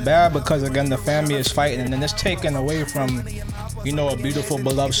feel bad because again the family is fighting, and then it's taken away from, a beautiful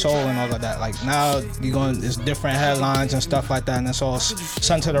beloved soul and all of that. Like now it's different headlines and stuff like that, and it's all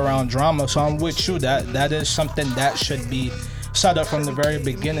centered around drama. So I'm with you that is something that should be set up from the very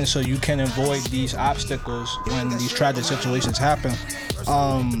beginning so you can avoid these obstacles when these tragic situations happen.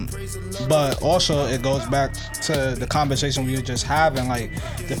 But also it goes back to the conversation we were just having. Like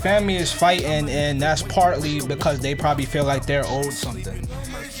the family is fighting, and that's partly because they probably feel like they're owed something.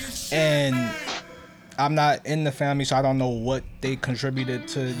 And I'm not in the family, so I don't know what they contributed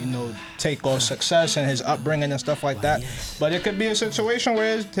to, Takeoff's success and his upbringing and stuff like that. But it could be a situation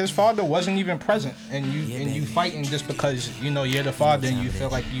where his father wasn't even present, and you fighting just because you're the father and you feel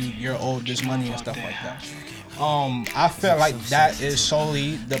like you're owed this money and stuff like that. I feel like that is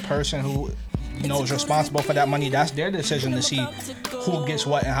solely the person who is responsible for that money. That's their decision to see who gets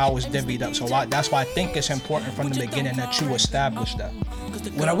what and how it's divvied up. So that's why I think it's important from the beginning that you establish that.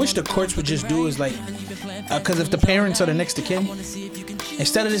 What I wish the courts would just do is like, because if the parents are the next of kin,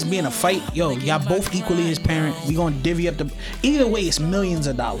 Instead of this being a fight, yo, y'all both equally his parent. We gonna divvy up the. Either way, it's millions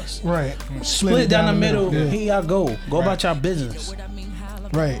of dollars. Right. Split it down the middle. Yeah. Here y'all go. Go about your business.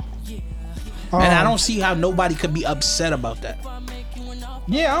 Right. And I don't see how nobody could be upset about that.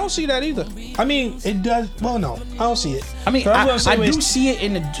 Yeah, I don't see that either. I mean, it does. Well, no, I don't see it. I mean, So I was gonna say do see it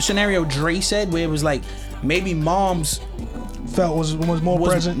in the scenario Dre said, where it was like maybe moms felt was more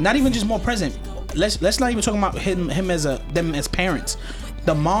present. Not even just more present. Let's not even talk about him as them as parents.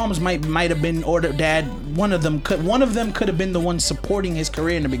 The moms might have been, or the dad. One of them could have been the one supporting his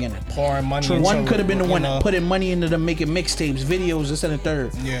career in the beginning. Pouring money. One could have been the one putting money into them, making mixtapes, videos, this and the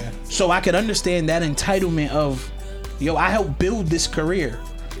third. Yeah. So I could understand that entitlement of, yo, I helped build this career.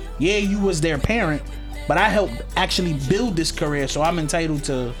 Yeah, you was their parent, but I helped actually build this career, so I'm entitled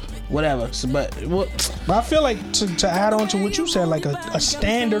to whatever. So, but I feel like to add on to what you said, like a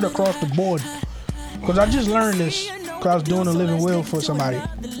standard across the board. Because I just learned this because I was doing a living will for somebody.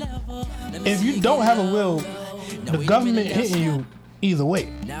 If you don't have a will, the government hitting you either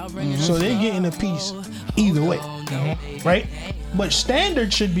way. So they're getting a piece either way. Right? But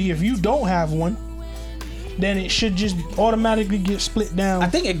standard should be if you don't have one, then it should just automatically get split down. I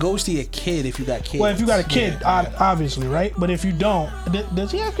think it goes to your kid if you got kids. Well, if you got a kid, obviously, right? But if you don't,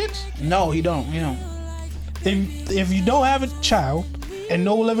 does he have kids? No, he don't. You know. If you don't have a child and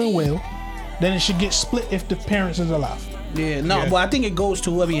no living will, then it should get split if the parents is alive. Yeah, no, well, I think it goes to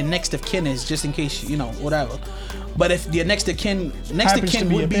whoever your next of kin is, just in case, you know, whatever. But if your next of kin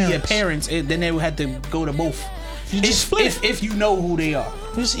would be your parents, then they would have to go to both. You just split. If you know who they are.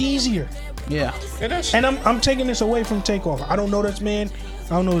 It's easier. Yeah. It is. And I'm taking this away from Takeoff. I don't know this man. I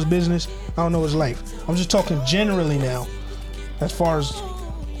don't know his business. I don't know his life. I'm just talking generally now, as far as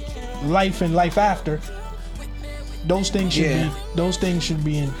life and life after. Those things should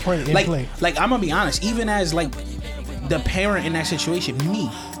be in play. Like I'm gonna be honest, even as like the parent in that situation, me,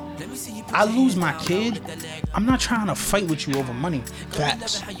 I lose my kid, I'm not trying to fight with you over money.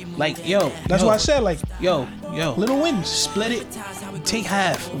 Facts. Like, that's why I said, like, yo, little wins. Split it, take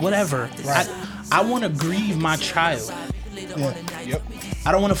half, whatever. Right. I want to grieve my child. Yeah. Yep.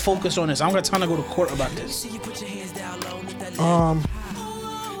 I don't want to focus on this. I don't got time to go to court about this.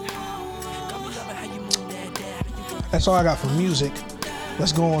 That's all I got for music.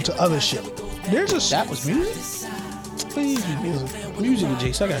 Let's go on to other shit. That was music? Please, music. Music,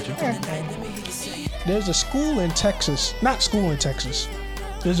 Jace, I got you. There's a school in Texas. Not school in Texas.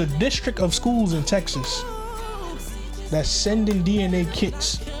 There's a district of schools in Texas that's sending DNA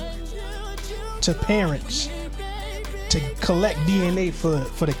kits to parents to collect DNA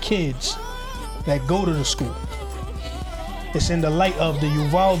for the kids that go to the school. It's in the light of the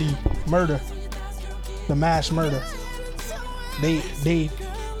Uvalde murder, the mass murder.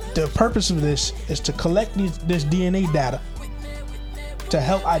 The purpose of this is to collect this DNA data to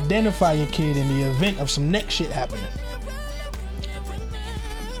help identify your kid in the event of some next shit happening.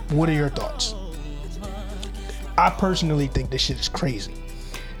 What are your thoughts? I personally think this shit is crazy.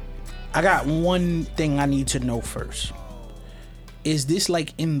 I got one thing I need to know first. Is this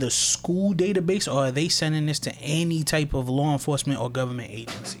like in the school database, or are they sending this to any type of law enforcement or government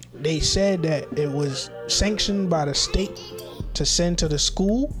agency? They said that it was sanctioned by the state to send to the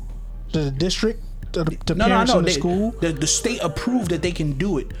school, to the district, to parents in the school. The state approved that they can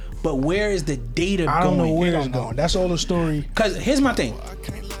do it, but where is the data going? I don't know where it's going. That's all the story. Because here's my thing.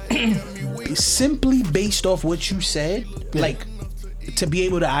 Simply based off what you said, like, to be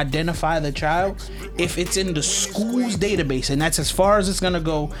able to identify the child, if it's in the school's database, and that's as far as it's gonna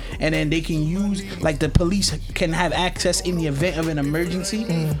go, and then they can use, like, the police can have access in the event of an emergency,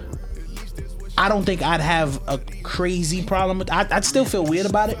 I don't think I'd have a crazy problem with it. I'd still feel weird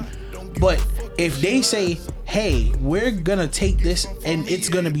about it, but if they say, hey, we're gonna take this and it's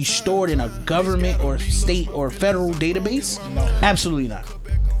gonna be stored in a government or state or federal database, no. Absolutely not.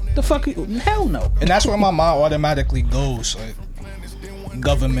 The fuck? Hell no. And that's where my mind automatically goes, like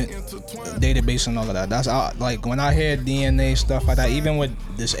government database and all of that. That's like when I hear DNA stuff like that, even with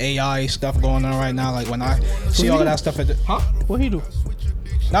this AI stuff going on right now, like when I see all of that stuff, What he do?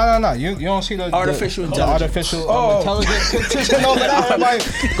 No. You don't see the artificial intelligence. Intelligence and all that. Everybody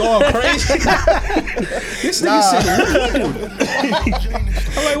going crazy. This nigga said,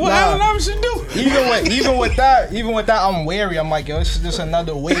 I'm like, what hell else should do? Even with that, I'm wary. I'm like, yo, this is just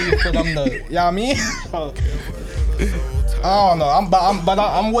another way for them to, you know what I mean? I don't know.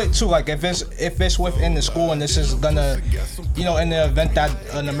 I'm with too. Like if it's within the school and this is gonna, you know, in the event that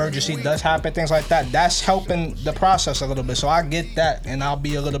an emergency does happen, things like that, that's helping the process a little bit. So I get that, and I'll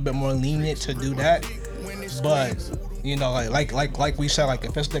be a little bit more lenient to do that. But You know, like we said, like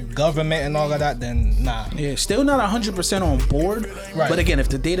if it's the government and all of that, then nah. Yeah, still not 100% on board. Right. But again, if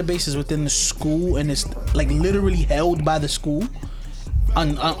the database is within the school and it's like literally held by the school,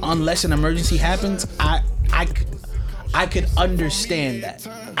 unless an emergency happens, I could understand that.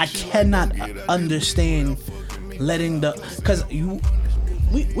 I cannot understand letting because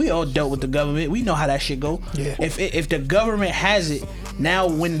we all dealt with the government. We know how that shit go. Yeah. If the government has it, now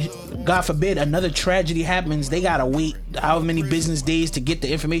when God forbid another tragedy happens, they gotta wait however many business days to get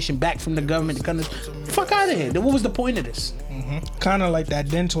the information back from the government to come to fuck out of here. Then what was the point of this? Kind of like that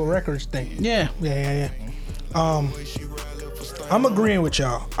dental records thing. Yeah. Yeah. I'm agreeing with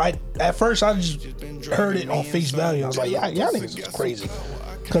y'all. At first I just heard it on face value. I was like, y'all niggas is crazy.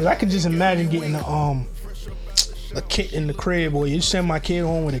 Cause I could just imagine getting a kit in the crib, or you send my kid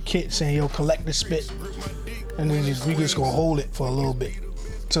home with a kit saying, yo, collect the spit, and then we just gonna hold it for a little bit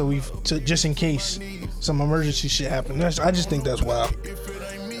just in case some emergency shit happens. I just think that's wild.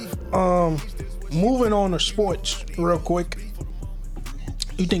 Moving on to sports real quick.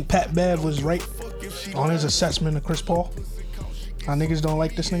 You think Pat Bev was right on his assessment of Chris Paul? Our niggas don't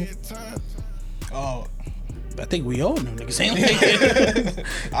like this nigga? Oh, I think we all know niggas ain't like it.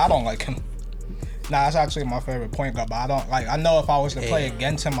 I don't like him. Nah, that's actually my favorite point guard, but I don't like. I know if I was to play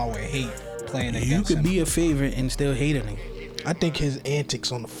against him, I would hate playing against him. You could be a favorite and still hate a nigga. I think his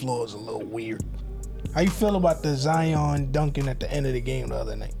antics on the floor is a little weird. How you feel about the Zion dunking at the end of the game the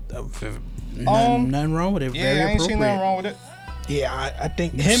other night? Nothing wrong with it. Yeah, Very I ain't seen nothing appropriate. wrong with it. Yeah, I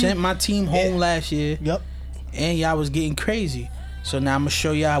think You him sent my team home last year. Yep. And y'all was getting crazy. So now I'm gonna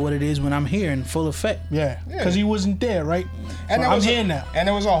show y'all what it is when I'm here in full effect. Yeah, because he wasn't there, right? And So I'm here now. And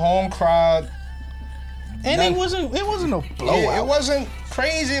it was a home crowd. And it wasn't a Yeah, blowout. it wasn't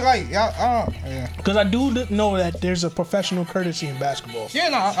crazy. Like, yeah. Because I do know that there's a professional courtesy in basketball. Yeah,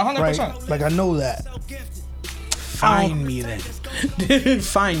 no, 100%. Right? Like, I know that. Find me then.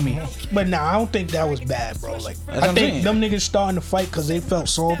 Find me. But nah, I don't think that was bad, bro. Like, That's what I I'm think saying. them niggas starting to fight because they felt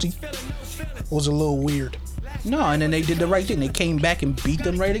salty was a little weird. No, and then they did the right thing. They came back and beat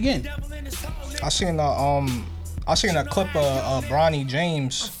them right again. I seen a clip of Bronny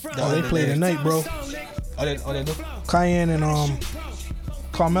James. They play tonight, bro. Oh, they do? Cayenne and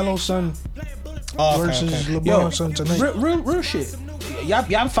Carmelo's son Oh, okay, versus okay. LeBron's son tonight. Real shit.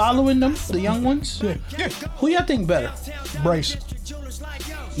 Y'all following them, the young ones? Yeah. Who y'all think better? Bryce.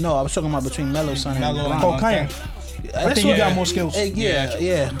 No, I was talking about between Melo's son and Melo and LeBron. Oh, Cayenne. I think he got more skills.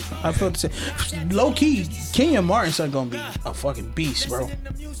 Yeah. I feel the same. Low key, Kenyon Martin's son gonna be a fucking beast, bro.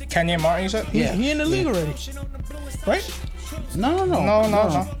 Kenyon Martin, you said? Yeah. He in the league already, right?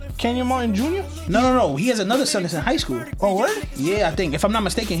 No. Kenyon Martin Jr.? No. He has another son that's in high school. Oh, word? Yeah, I think. If I'm not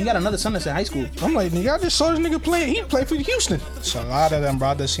mistaken, he got another son that's in high school. I'm like, nigga, I just saw this nigga playing. He played for Houston. So a lot of them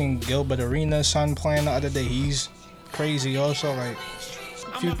brothers seen Gilbert Arenas' son playing the other day. He's crazy also. Like,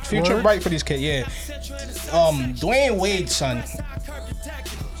 future Word? bright for these kids. Yeah. Dwayne Wade's son.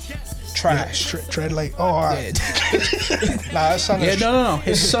 Trash. Tread like, oh, all right. Nah, his son Yeah, is no.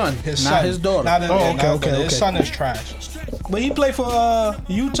 His son, not his daughter. Okay. His son is trash. But he played for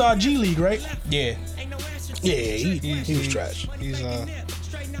Utah G League, right? Yeah. Yeah, he was trash. He's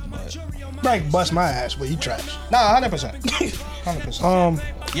Like bust my ass, but he trash. nah, 100%.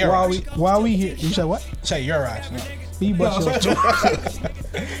 100%. Your ass. While we here, you said what? Say your ass. No. He bust yours too.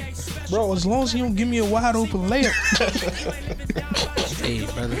 Bro, as long as he don't give me a wide open layup. Hey,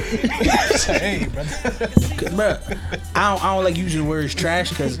 brother. Hey, brother. Bruh, I don't like using the words trash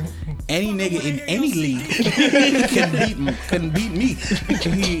because any nigga in any league can beat me.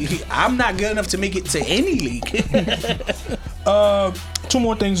 I'm not good enough to make it to any league. Two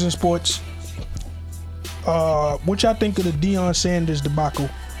more things in sports. What y'all think of the Deion Sanders debacle?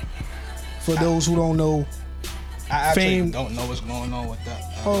 For those who don't know, I actually Fame. don't know what's going on with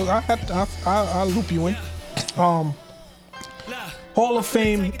that. I'll loop you in. Hall of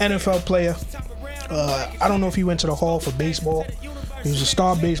Fame NFL player. I don't know if he went to the Hall for baseball. He was a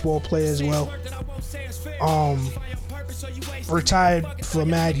star baseball player as well. Retired for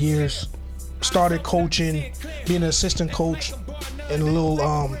mad years. Started coaching, being an assistant coach in a little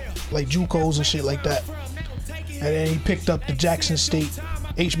like JUCOs and shit like that. And then he picked up the Jackson State,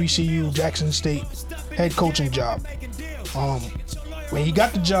 HBCU Jackson State head coaching job. When he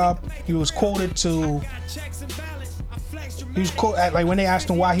got the job, he was quoted to. Like when they asked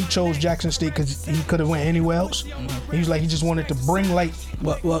him why he chose Jackson State because he could have went anywhere else. He was like he just wanted to bring light.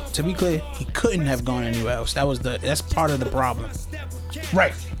 Well, to be clear, he couldn't have gone anywhere else. That's part of the problem.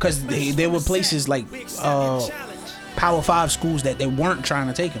 Right. Because there were places like Power 5 schools that they weren't trying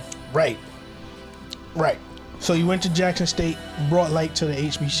to take him. Right. So he went to Jackson State, brought light to the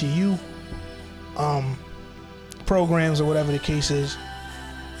HBCU programs or whatever the case is.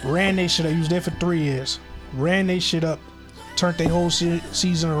 Ran they shit up. He was there for 3 years. Ran they shit up. Turned their whole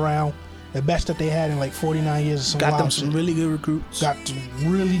season around. The best that they had in like 49 years. Or some Got them wild some shit. really good recruits. Got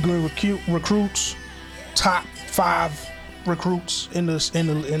some really good recruits. Top 5 recruits in the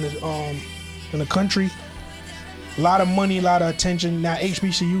country. A lot of money, a lot of attention. Now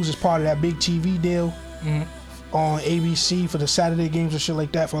HBCUs is part of that big TV deal on ABC for the Saturday games and shit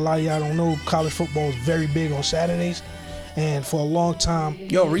like that. For a lot of y'all don't know, college football is very big on Saturdays, and for a long time.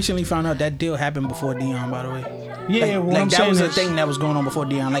 Yo, recently found out that deal happened before Deion, by the way. Yeah, like, what I'm that saying was a is- thing that was going on before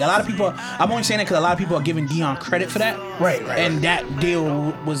Deion. Like a lot of people, I'm only saying that because a lot of people are giving Deion credit for that. Right. And that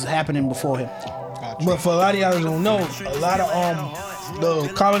deal was happening before him. But for a lot of y'all that don't know, a lot of the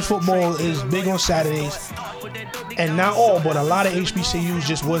college football is big on Saturdays, and not all, but a lot of HBCUs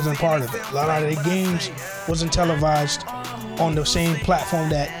just wasn't part of it. A lot of the games wasn't televised on the same platform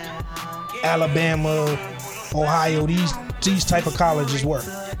that Alabama, Ohio, these type of colleges were.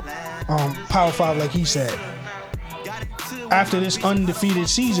 Power 5, like he said. After this undefeated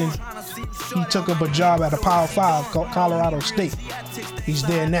season, he took up a job at a Power 5 called Colorado State. He's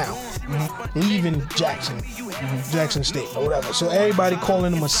there now, leaving Jackson State or whatever. So everybody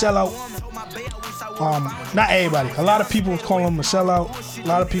calling him a sellout. Not everybody. A lot of people calling him a sellout. A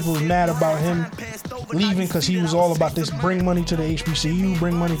lot of people is mad about him leaving because he was all about this: bring money to the HBCU,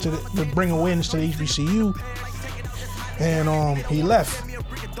 bring money to bring awareness to the HBCU. And he left.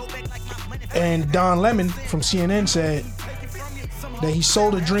 And Don Lemon from CNN said that he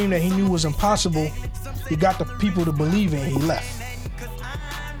sold a dream that he knew was impossible. He got the people to believe in. He left.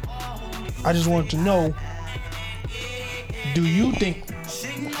 I just wanted to know, do you think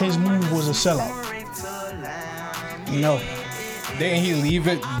his move was a sellout? No. Didn't he leave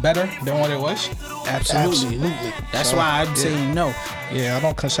it better than what it was? Absolutely. That's why I'd say no. Yeah, I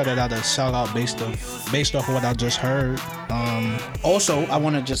don't consider that a sellout based off what I just heard. Also, I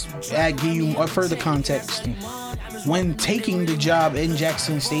want to just give you a further context. When taking the job in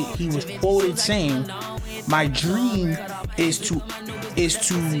Jackson State, he was quoted saying, "My dream is to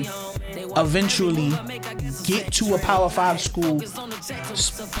eventually get to a Power 5 school,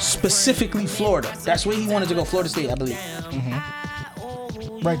 specifically Florida." That's where he wanted to go, Florida State, I believe.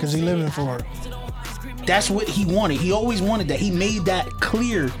 Right, because he lived in Florida. That's what he wanted. He always wanted that. He made that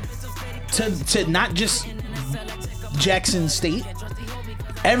clear to not just Jackson State.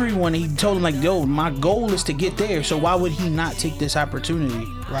 Everyone, he told him, like, yo, my goal is to get there, so why would he not take this opportunity?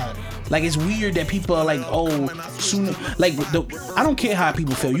 Right. Like, it's weird that people are like, oh, soon. Like, I don't care how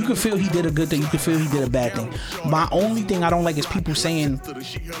people feel. You can feel he did a good thing. You can feel he did a bad thing. My only thing I don't like is people saying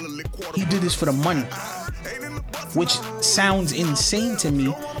he did this for the money, which sounds insane to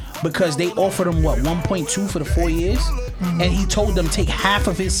me because they offered him, what, 1.2 for the 4 years? And he told them take half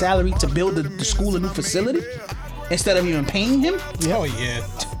of his salary to build the school a new facility instead of even paying him? Oh, yeah.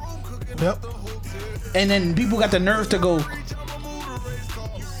 Yep. And then people got the nerve to go,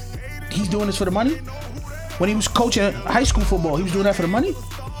 he's doing this for the money? When he was coaching high school football, he was doing that for the money?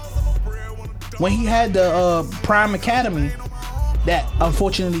 When he had the Prime Academy that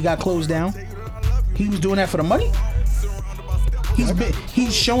unfortunately got closed down, he was doing that for the money?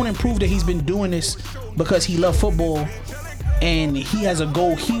 He's shown and proved that he's been doing this because he loves football and he has a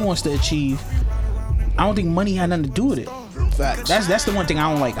goal he wants to achieve. I don't think money had nothing to do with it. Facts. That's the one thing I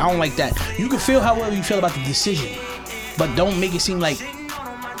don't like. I don't like that. You can feel however you feel about the decision, but don't make it seem like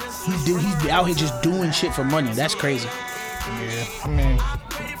he's out here just doing shit for money. That's crazy. Yeah, I mean,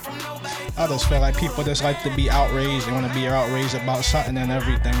 I just feel like people just like to be outraged. They want to be outraged about something and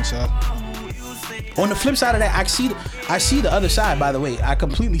everything. So, on the flip side of that, I see the other side. By the way, I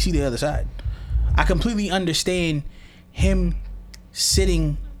completely see the other side. I completely understand him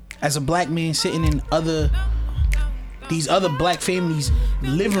sitting as a black man sitting in these other black families'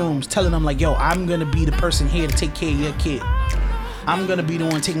 living rooms, telling them like, "Yo, I'm gonna be the person here to take care of your kid. I'm gonna be the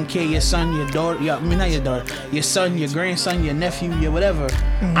one taking care of your son, your daughter. Not your daughter, your son, your grandson, your nephew, your whatever.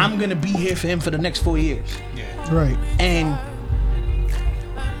 I'm gonna be here for him for the next 4 years." Right. And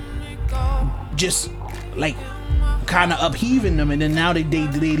just like kind of upheaving them, and then now they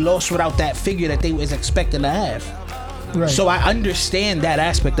lost without that figure that they was expecting to have. Right. So I understand that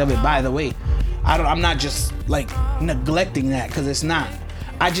aspect of it. By the way, I'm not just like neglecting that because it's not.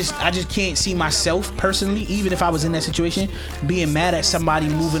 I just can't see myself personally, even if I was in that situation, being mad at somebody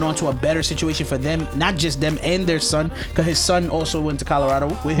moving on to a better situation for them, not just them and their son, because his son also went to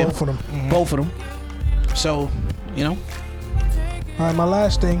Colorado with him. Both of them. Mm-hmm. Both of them. So, you know. All right, my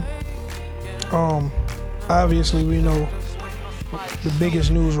last thing. Obviously we know the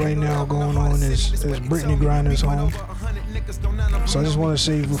biggest news right now going on is Brittany Griner's home. So I just want to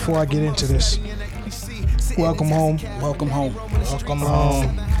say before I get into this, welcome home. Welcome home. Welcome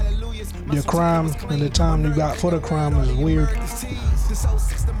home. Your crime and the time you got for the crime is weird.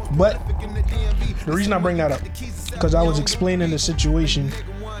 But the reason I bring that up, because I was explaining the situation,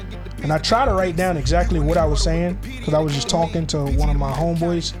 and I try to write down exactly what I was saying, because I was just talking to one of my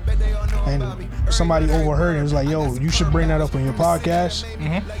homeboys, and somebody overheard it. Was like, yo, you should bring that up on your podcast.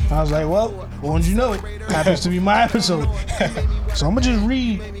 Mm-hmm. I was like, well, won't you know it? Happens to be my episode. So I'm going to just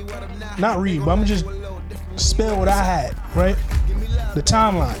not read, but I'm going to just spell what I had, right? The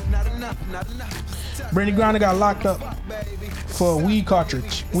timeline. Brittany Griner got locked up for a weed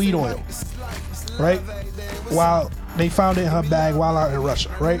cartridge, weed oil, right? While they found it in her bag while out in Russia,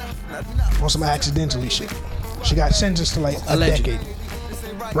 right? On some accidentally shit. She got sentenced to like a decade.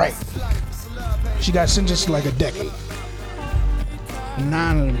 Right. She got sentenced to like a decade.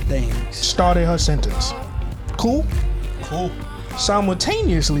 9 of them things. Started her sentence. Cool? Cool.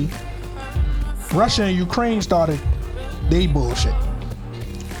 Simultaneously, Russia and Ukraine started they bullshit.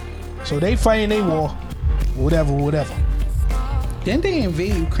 So they fighting they war, whatever. Didn't they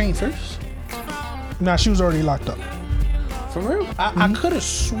invade Ukraine first? Nah, she was already locked up. For real? I could have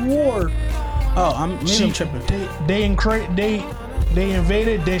swore. Oh, I'm tripping. They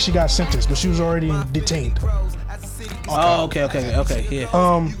invaded, then she got sentenced, but she was already detained. Oh, okay, yeah.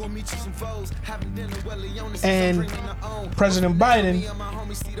 And President Biden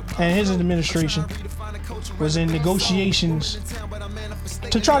and his administration was in negotiations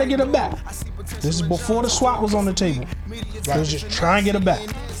to try to get her back. This is before the swap was on the table. They was just trying to get her back.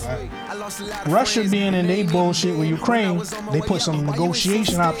 Russia being in they bullshit with Ukraine, they put some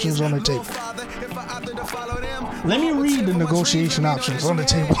negotiation options on the table. Let me read the negotiation options on the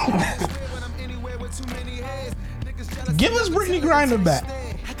table. Give us Brittany Griner back.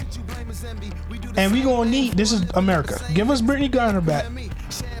 And we gonna need, this is America. Give us Brittany Griner back.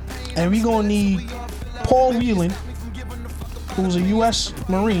 And we gonna need Paul Whelan, who's a U.S.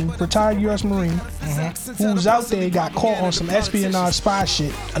 Marine, retired U.S. Marine, who's out there, got caught on some espionage spy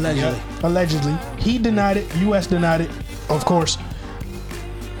shit. Allegedly. He denied it. U.S. denied it, of course.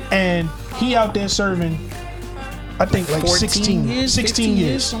 And he out there serving, I think, like 16 years,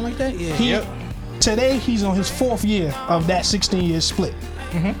 something like that. Yeah. Today, he's on his 4th year of that 16-year split.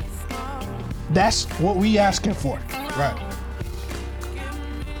 That's what we asking for. Right.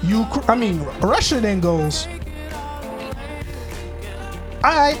 Russia then goes,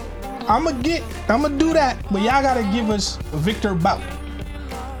 alright, I'ma do that, but y'all gotta give us Victor Bout.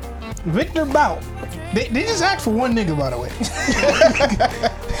 Victor Bout. They just asked for one nigga, by the way.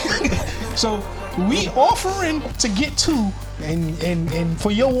 So we offering to get 2 and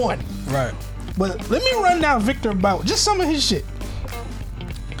for your 1. Right. But let me run down Victor Bout, just some of his shit.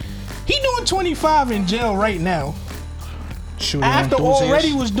 He doing 25 in jail right now. Shooting after enthusiast.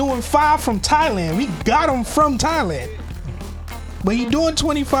 already was doing 5 from Thailand. We got him from Thailand. But he doing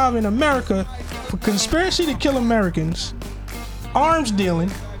 25 in America for conspiracy to kill Americans, arms dealing,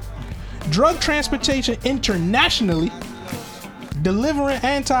 drug transportation internationally, delivering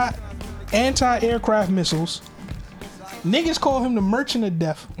anti-aircraft missiles. Niggas call him the Merchant of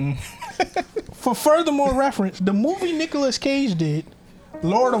Death. For furthermore reference, the movie Nicolas Cage did,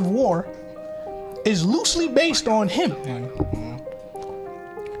 Lord of War, is loosely based on him.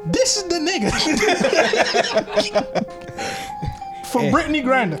 This is the nigga. For Brittany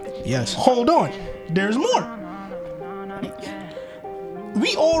Griner. Yes. Hold on. There's more.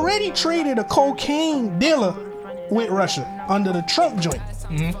 We already traded a cocaine dealer with Russia under the Trump joint.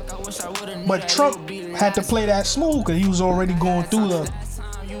 But Trump had to play that smooth because he was already going through the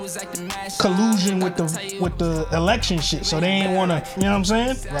collusion with the election shit. So they ain't want to, you know what I'm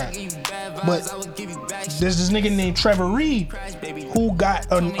saying? Right. But there's this nigga named Trevor Reed who got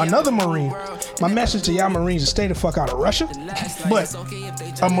another Marine. My message to y'all Marines is stay the fuck out of Russia. But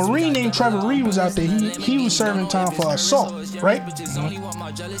a Marine named Trevor Reed was out there. He was serving time for assault, right?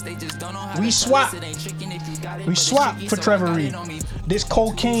 We swapped for Trevor Reed. This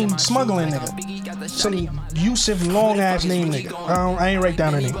cocaine smuggling nigga. Some Yusuf long ass name nigga. I ain't write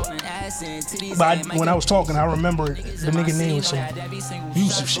down her name. But when I was talking, I remember the nigga name was some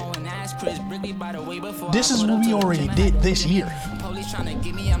Yusuf shit. This is what we already did this year.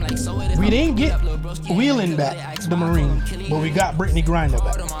 We didn't get Whelan back, the Marine, but we got Brittany Griner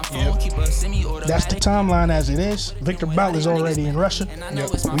back. Yep. That's the timeline as it is. Victor Bout is already in Russia. Yep.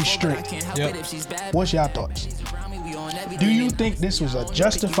 We straight. Yep. What's y'all thoughts? Do you think this was a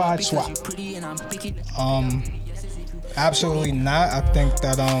justified swap? Absolutely not. I think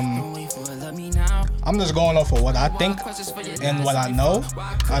that I'm just going off of what I think and what I know.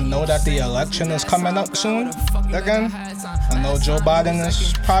 I know that the election is coming up soon again. I know Joe Biden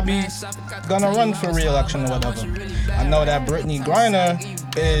is probably gonna run for re-election or whatever. I know that Brittany Griner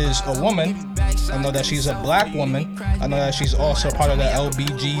is a woman. I know that she's a black woman. I know that she's also part of the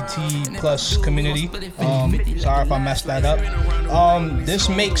LBGT plus community. Sorry if I messed that up. This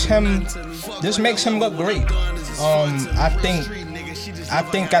makes him look great. I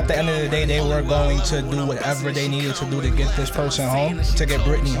think at the end of the day, they were going to do whatever they needed to do to get this person home, to get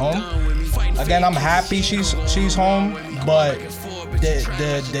Brittany home. Again, I'm happy she's home, but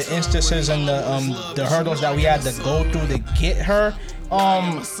the instances and the hurdles that we had to go through to get her,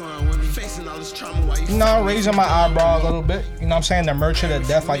 raising my eyebrow a little bit. You know what I'm saying? The merchant of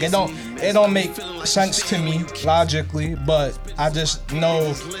death, like it don't make sense to me logically, but I just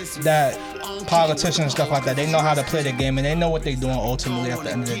know that politicians and stuff like that, they know how to play the game and they know what they're doing ultimately at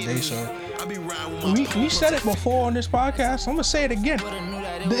the end of the day. So we said it before on this podcast. I'm gonna say it again.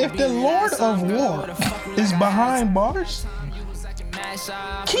 If the Lord of War is behind bars,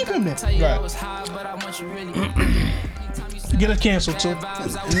 keep him there. right. Get us canceled too.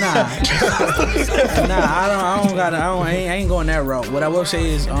 Nah, I ain't going that route. What I will say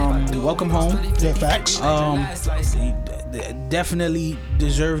is, welcome home. Yeah, facts. Definitely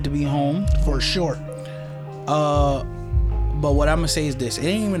deserve to be home. For sure. But what I'm gonna say is this: it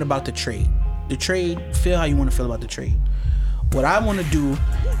ain't even about the trade. The trade, feel how you want to feel about the trade. What I want to do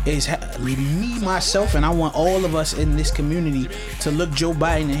is me, myself, and I want all of us in this community to look Joe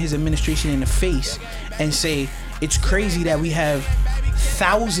Biden and his administration in the face and say, it's crazy that we have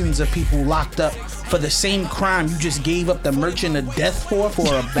thousands of people locked up for the same crime you just gave up the merchant of death for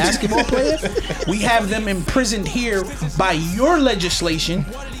a basketball player. We have them imprisoned here by your legislation,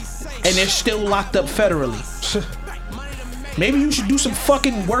 and they're still locked up federally. Maybe you should do some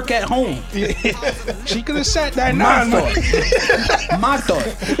fucking work at home. She could have sat that My nine. thought. My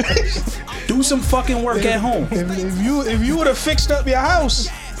thought. Do some fucking work at home. If you would have fixed up your house,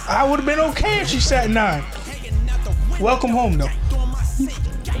 I would have been okay if she sat 9. Welcome home, though.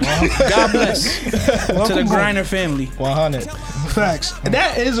 God bless to the home. Griner family. 100. Facts.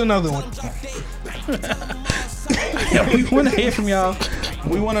 That is another one. Yeah, we want to hear from y'all.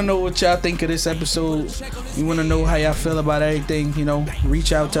 We want to know what y'all think of this episode. We want to know how y'all feel about everything. You know,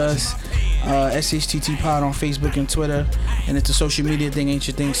 reach out to us. SHTT Pod on Facebook and Twitter. And it's a social media thing, ain't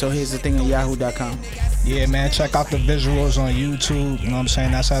your thing. So here's the thing at yahoo.com. Yeah, man, check out the visuals on YouTube. You know what I'm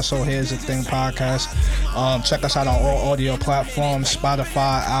saying? That's at So Here's the Thing podcast. Check us out on all audio platforms: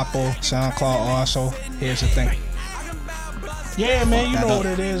 Spotify, Apple, SoundCloud. Also, Here's the Thing. Yeah, man, you know what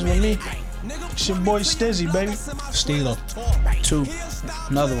it is with me. It's your boy Stizzy, baby. Steelo. 2.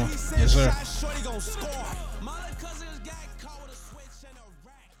 Another one. Yes, sir.